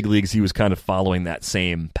 Initially in the big leagues, he was kind of following that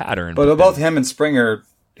same pattern. But both him and Springer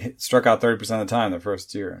struck out 30% of the time the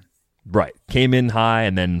first year. Right. Came in high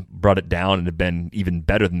and then brought it down and have been even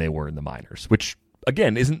better than they were in the minors, which,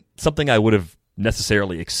 again, isn't something I would have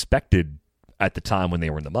necessarily expected at the time when they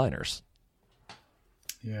were in the minors.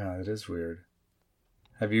 Yeah, it is weird.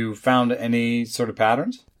 Have you found any sort of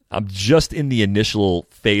patterns? I'm just in the initial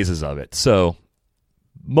phases of it. So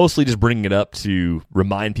mostly just bringing it up to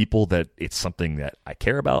remind people that it's something that I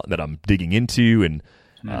care about, that I'm digging into. And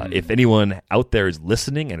if anyone out there is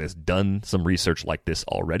listening and has done some research like this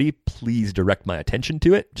already, please direct my attention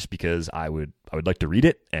to it, just because I would like to read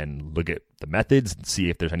it and look at the methods and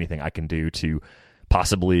see if there's anything I can do to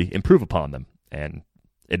possibly improve upon them and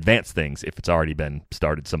advance things if it's already been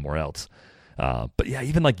started somewhere else. But yeah,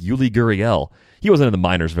 even like Yuli Gurriel, he wasn't in the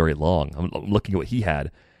minors very long. I'm looking at what he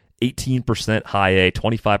had. 18% high A,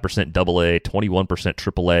 25% double A, 21%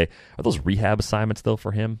 triple A. Are those rehab assignments, though,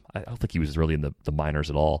 for him? I don't think he was really in the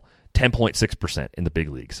minors at all. 10.6% in the big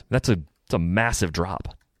leagues. It's a massive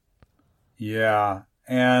drop. Yeah,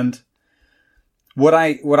 and what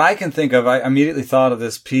I can think of, I immediately thought of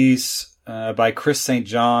this piece by Chris St.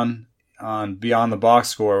 John on Beyond the Box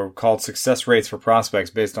Score called Success Rates for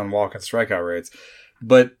Prospects Based on Walk and Strikeout Rates.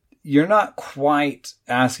 But you're not quite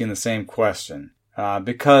asking the same question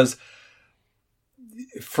because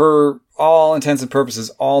for all intents and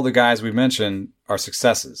purposes, all the guys we mentioned are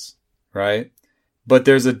successes, right? But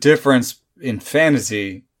there's a difference in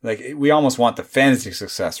fantasy. Like, we almost want the fantasy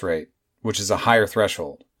success rate, which is a higher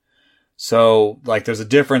threshold. So, like, there's a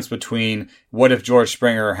difference between what if George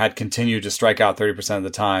Springer had continued to strike out 30% of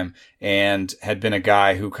the time and had been a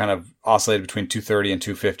guy who kind of oscillated between 230 and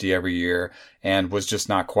 250 every year and was just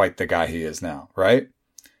not quite the guy he is now, right?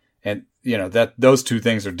 And, that those two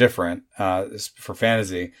things are different, for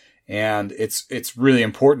fantasy. And it's really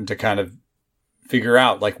important to kind of figure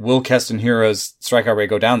out, like, will Keston Hiura's strikeout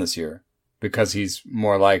rate go down this year because he's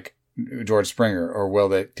more like George Springer, or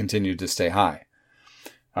will it continue to stay high?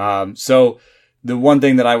 So the one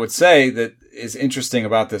thing that I would say that is interesting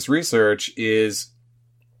about this research is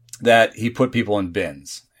that he put people in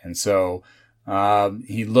bins. And so,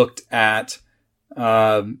 he looked at,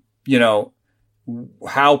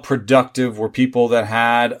 how productive were people that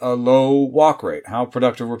had a low walk rate? How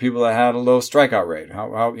productive were people that had a low strikeout rate?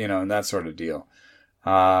 How and that sort of deal.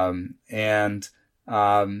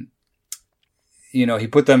 He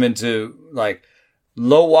put them into like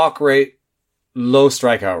low walk rate, low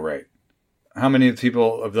strikeout rate. How many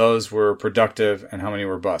people of those were productive and how many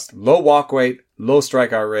were bust? Low walk rate, low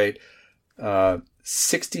strikeout rate,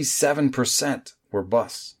 67% were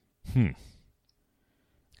busts.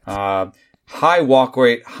 High walk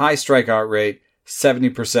rate, high strikeout rate,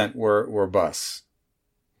 70% were busts.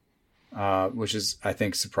 Which is, I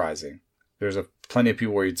think, surprising. There's plenty of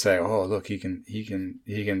people where you'd say, "Oh, look, he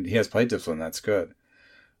has plate discipline. That's good."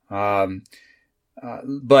 But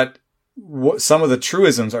some of the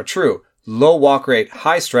truisms are true. Low walk rate,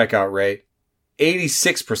 high strikeout rate,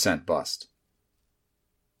 86% bust.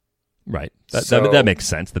 Right. That makes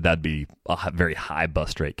sense. That'd be a very high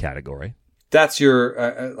bust rate category. That's your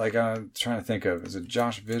I'm trying to think of, is it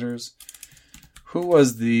Josh Vitters? Who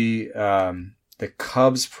was the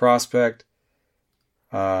Cubs prospect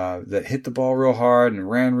that hit the ball real hard and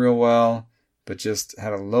ran real well, but just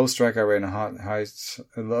had a low strikeout rate and a high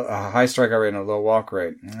strikeout rate and a low walk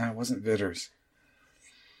rate? It wasn't Vitters.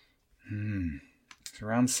 It's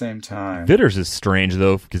around the same time. Vitters is strange,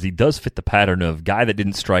 though, because he does fit the pattern of guy that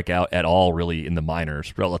didn't strike out at all, really, in the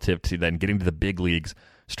minors, relative to then getting to the big leagues,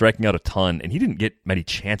 striking out a ton, and he didn't get many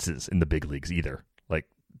chances in the big leagues either. Like,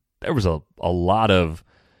 there was a lot of,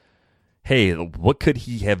 hey, what could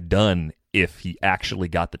he have done if he actually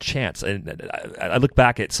got the chance? And I look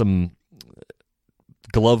back at some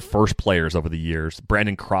glove first players over the years.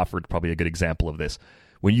 Brandon Crawford, probably a good example of this.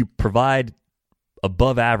 When you provide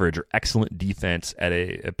above average or excellent defense at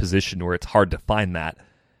a position where it's hard to find that,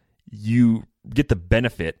 you get the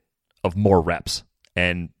benefit of more reps.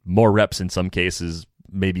 And more reps in some cases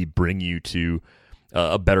maybe bring you to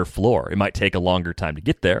a better floor. It might take a longer time to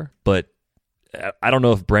get there, but I don't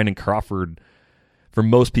know if Brandon Crawford, for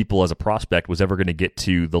most people as a prospect, was ever going to get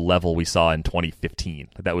to the level we saw in 2015.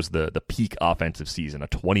 That was the peak offensive season, a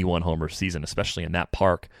 21 homer season, especially in that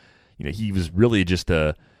park. He was really just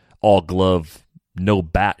a all glove, no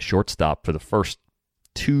bat shortstop for the first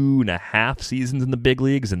 2.5 seasons in the big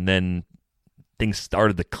leagues, and then things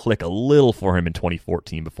started to click a little for him in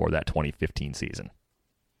 2014 before that 2015 season.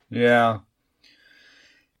 Yeah,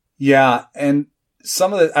 and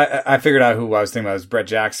some of the I figured out who I was thinking about was Brett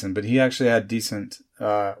Jackson, but he actually had decent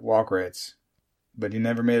walk rates, but he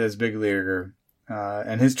never made it as big leaguer.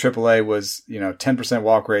 And his AAA was 10%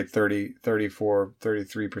 walk rate, 30, 34,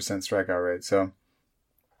 33% strikeout rate. So,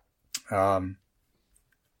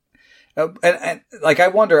 and like I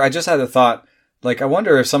wonder, I just had a thought. Like, I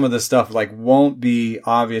wonder if some of this stuff won't be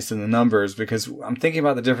obvious in the numbers, because I'm thinking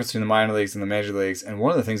about the difference between the minor leagues and the major leagues, and one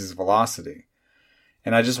of the things is velocity.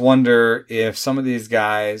 And I just wonder if some of these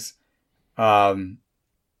guys, do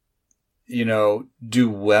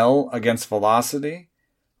well against velocity,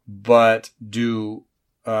 but do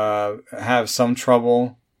have some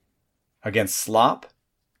trouble against slop.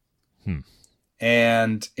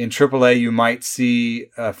 And in AAA, you might see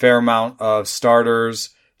a fair amount of starters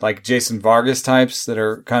like Jason Vargas types that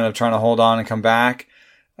are kind of trying to hold on and come back,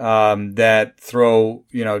 that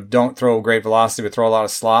don't throw great velocity, but throw a lot of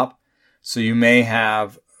slop. So you may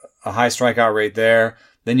have a high strikeout rate there.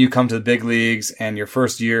 Then you come to the big leagues, and your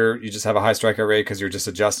first year, you just have a high strikeout rate because you're just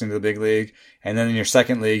adjusting to the big league. And then in your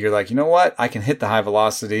second league, you're like, you know what? I can hit the high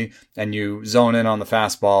velocity, and you zone in on the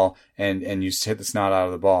fastball and you hit the snot out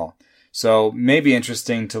of the ball. So maybe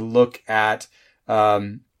interesting to look at,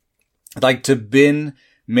 to bin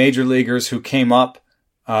major leaguers who came up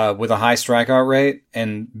with a high strikeout rate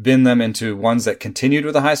and bin them into ones that continued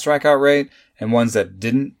with a high strikeout rate and ones that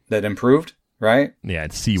didn't, that improved, right? Yeah,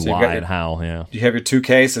 and see why and how, yeah. You have your two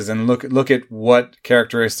cases and look at what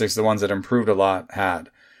characteristics the ones that improved a lot had.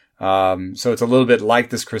 So it's a little bit like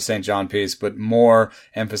this Chris St. John piece, but more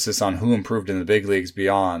emphasis on who improved in the big leagues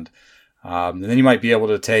beyond. And then you might be able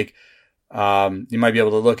to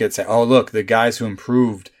look at, say, oh, look, the guys who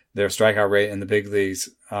improved their strikeout rate in the big leagues,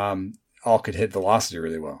 all could hit velocity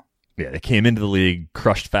really well. Yeah, they came into the league,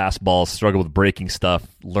 crushed fastballs, struggled with breaking stuff,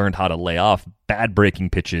 learned how to lay off bad breaking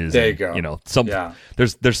pitches. There you go.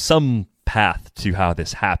 There's some path to how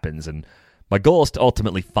this happens, and my goal is to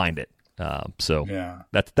ultimately find it. That's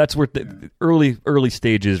where the early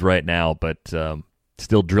stages right now, but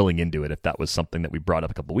still drilling into it. If that was something that we brought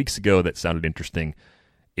up a couple weeks ago that sounded interesting,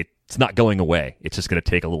 it's not going away. It's just going to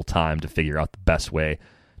take a little time to figure out the best way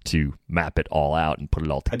to map it all out and put it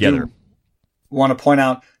all together. I do want to point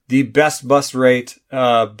out the best bust rate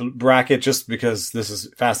bracket, just because this is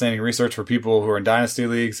fascinating research for people who are in dynasty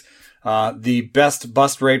leagues. The best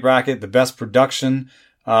bust rate bracket, the best production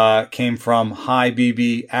came from high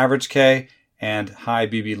BB average K and high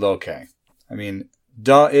BB low K. I mean,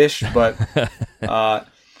 duh-ish, but high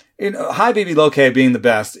BB low K being the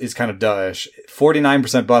best is kind of duh-ish.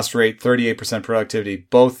 49% bust rate, 38% productivity,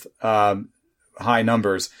 both high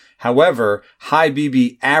numbers. However, high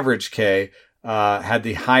BB average K had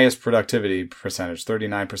the highest productivity percentage,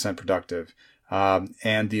 39% productive,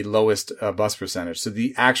 and the lowest bust percentage. So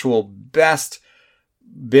the actual best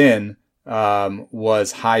bin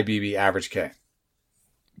was high BB average K.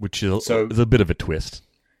 Which is a bit of a twist.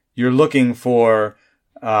 You're looking for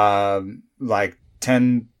like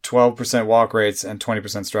 10, 12% walk rates and 20%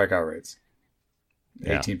 strikeout rates.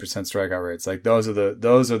 18% strikeout rates. Like those are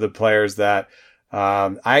the players that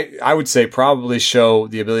I would say probably show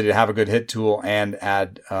the ability to have a good hit tool and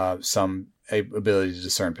add some ability to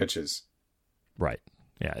discern pitches. Right.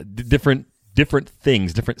 Yeah. Different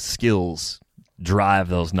things, different skills drive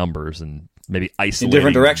those numbers and maybe isolate in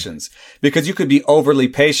different directions. Because you could be overly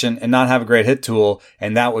patient and not have a great hit tool,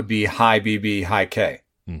 and that would be high BB, high K.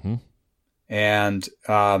 Mm-hmm. And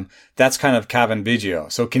that's kind of Cavan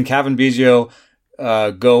Biggio. So can Cavan Biggio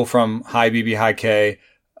go from high BB, high K?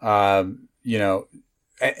 And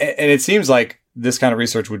it seems like this kind of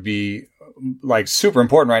research would be like super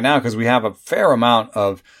important right now because we have a fair amount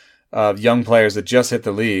of young players that just hit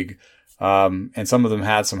the league, and some of them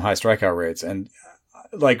had some high strikeout rates. And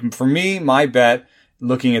like for me, my bet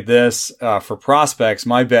looking at this for prospects,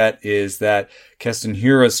 my bet is that Keston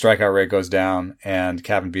Hiura's strikeout rate goes down and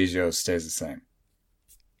Cavan Biggio stays the same.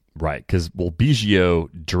 Right, because Biggio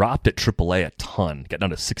dropped at AAA a ton, got down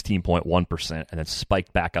to 16.1%, and then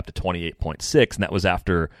spiked back up to 28.6%, and that was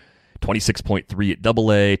after 26.3 at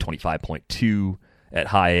AA, 25.2 at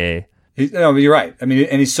high A. No, but you're right. I mean,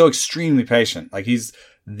 and he's so extremely patient. Like he's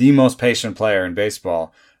the most patient player in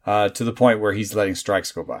baseball, to the point where he's letting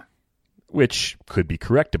strikes go by. Which could be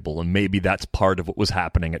correctable, and maybe that's part of what was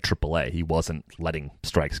happening at AAA. He wasn't letting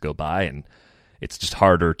strikes go by, and it's just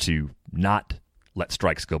harder to not let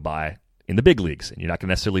strikes go by in the big leagues, and you're not going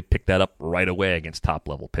to necessarily pick that up right away against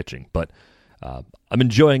top-level pitching. But I'm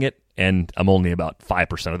enjoying it, and I'm only about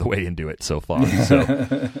 5% of the way into it so far.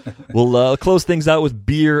 So we'll close things out with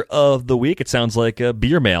Beer of the Week. It sounds like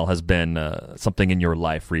Beer Mail has been something in your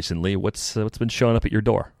life recently. What's been showing up at your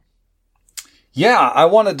door? Yeah, I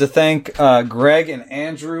wanted to thank Greg and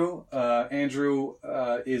Andrew. Andrew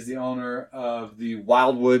is the owner of the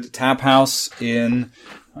Wildwood Tap House in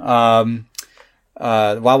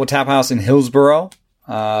Hillsborough,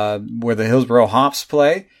 where the Hillsborough Hops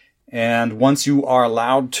play. And once you are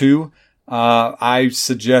allowed to, I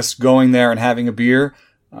suggest going there and having a beer.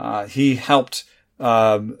 He helped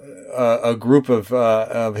a group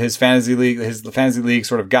of his fantasy league. His fantasy league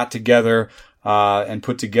sort of got together and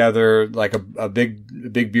put together like a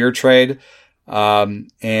big beer trade.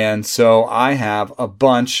 And so I have a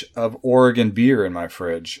bunch of Oregon beer in my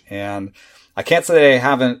fridge, and I can't say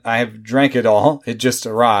I have drank it all. It just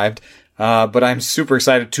arrived. But I'm super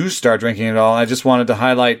excited to start drinking it all. I just wanted to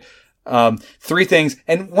highlight three things.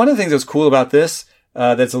 And one of the things that's cool about this,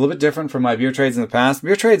 that's a little bit different from my beer trades in the past.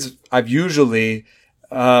 Beer trades, I've usually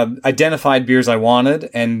identified beers I wanted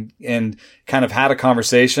and kind of had a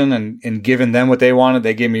conversation and given them what they wanted.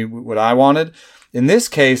 They gave me what I wanted. In this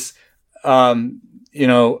case, they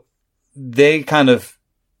kind of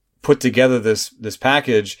put together this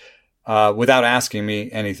package without asking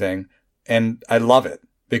me anything. And I love it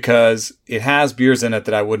because it has beers in it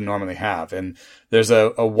that I wouldn't normally have. And there's a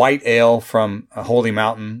white ale from Holy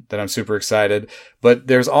Mountain that I'm super excited. But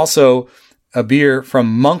there's also a beer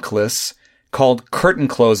from Monkless called Curtain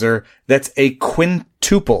Closer that's a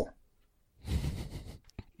quintuple.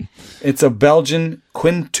 It's a Belgian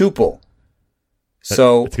quintuple.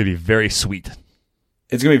 So it's going to be very sweet.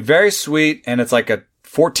 It's going to be very sweet, and it's like a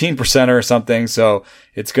 14% or something, so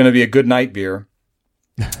it's going to be a good night beer.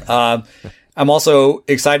 I'm also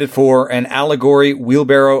excited for an Allegory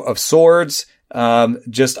Wheelbarrow of Swords.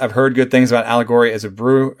 I've heard good things about Allegory as a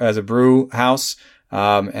brew house.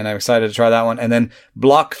 And I'm excited to try that one. And then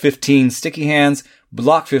Block 15 Sticky Hands.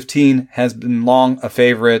 Block 15 has been long a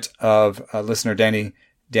favorite of listener Danny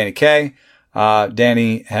K.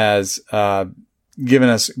 Danny has given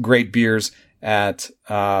us great beers at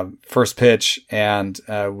First Pitch, and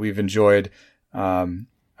we've enjoyed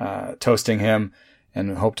toasting him,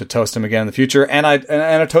 and hope to toast him again in the future. And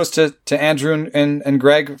a toast to Andrew and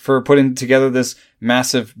Greg for putting together this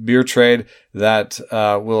massive beer trade that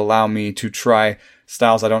will allow me to try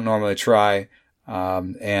styles I don't normally try,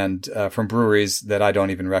 and from breweries that I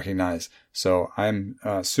don't even recognize. So I'm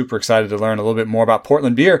super excited to learn a little bit more about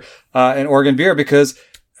Portland beer and Oregon beer, because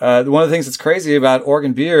one of the things that's crazy about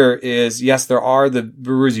Oregon beer is, yes, there are the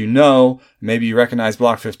brewers maybe you recognize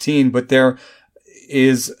Block 15, but there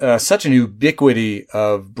is such an ubiquity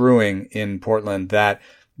of brewing in Portland that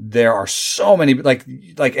there are so many, like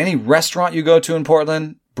any restaurant you go to in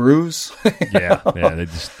Portland brews. Yeah,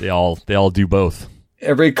 they all do both.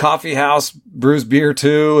 Every coffee house brews beer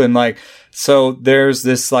too, and so there's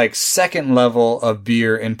this second level of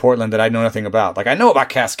beer in Portland that I know nothing about. I know about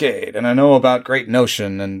Cascade, and I know about Great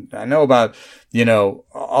Notion, and I know about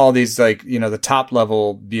all these the top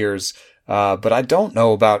level beers. But I don't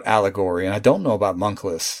know about Allegory, and I don't know about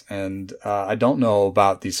Monkless, and I don't know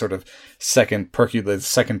about the sort of second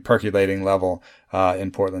percolating level in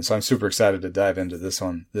Portland. So I'm super excited to dive into this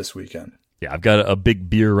one this weekend. Yeah, I've got a big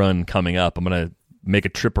beer run coming up. I'm going to make a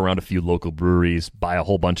trip around a few local breweries, buy a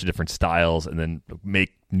whole bunch of different styles, and then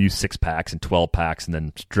make new 6-packs and 12-packs, and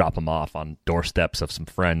then drop them off on doorsteps of some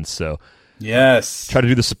friends. So yes, try to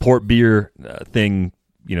do the support beer thing,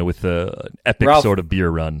 with an epic sort of beer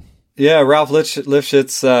run. Yeah, Ralph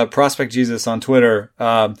Lifshitz, Prospect Jesus on Twitter,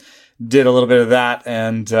 did a little bit of that,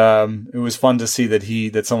 and it was fun to see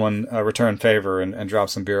that someone returned favor and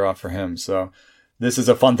dropped some beer off for him. So this is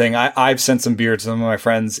a fun thing. I've sent some beer to some of my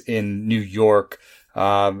friends in New York.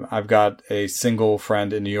 I've got a single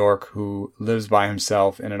friend in New York who lives by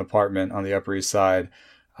himself in an apartment on the Upper East Side,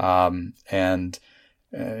 and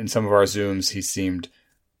in some of our Zooms, he seemed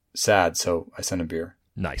sad, so I sent him beer.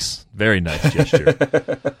 Nice. Very nice gesture.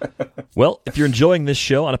 Well, if you're enjoying this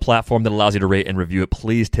show on a platform that allows you to rate and review it,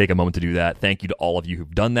 please take a moment to do that. Thank you to all of you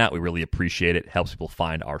who've done that. We really appreciate it. It helps people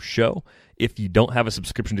find our show. If you don't have a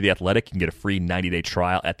subscription to The Athletic, you can get a free 90-day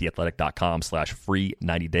trial at theathletic.com/free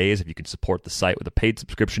 90 days. If you can support the site with a paid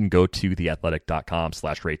subscription, go to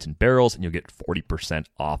theathletic.com/ratesandbarrels, and you'll get 40%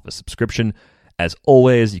 off a subscription. As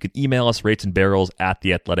always, you can email us,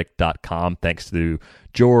 ratesandbarrels@theathletic.com. Thanks to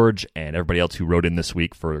George and everybody else who wrote in this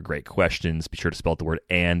week for great questions. Be sure to spell out the word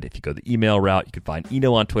 "and." If you go the email route, you can find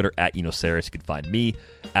Eno on Twitter @EnoSaris. You can find me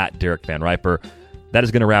 @Derek Van Riper. That is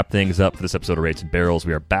going to wrap things up for this episode of Rates and Barrels.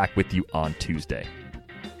 We are back with you on Tuesday.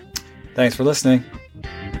 Thanks for listening.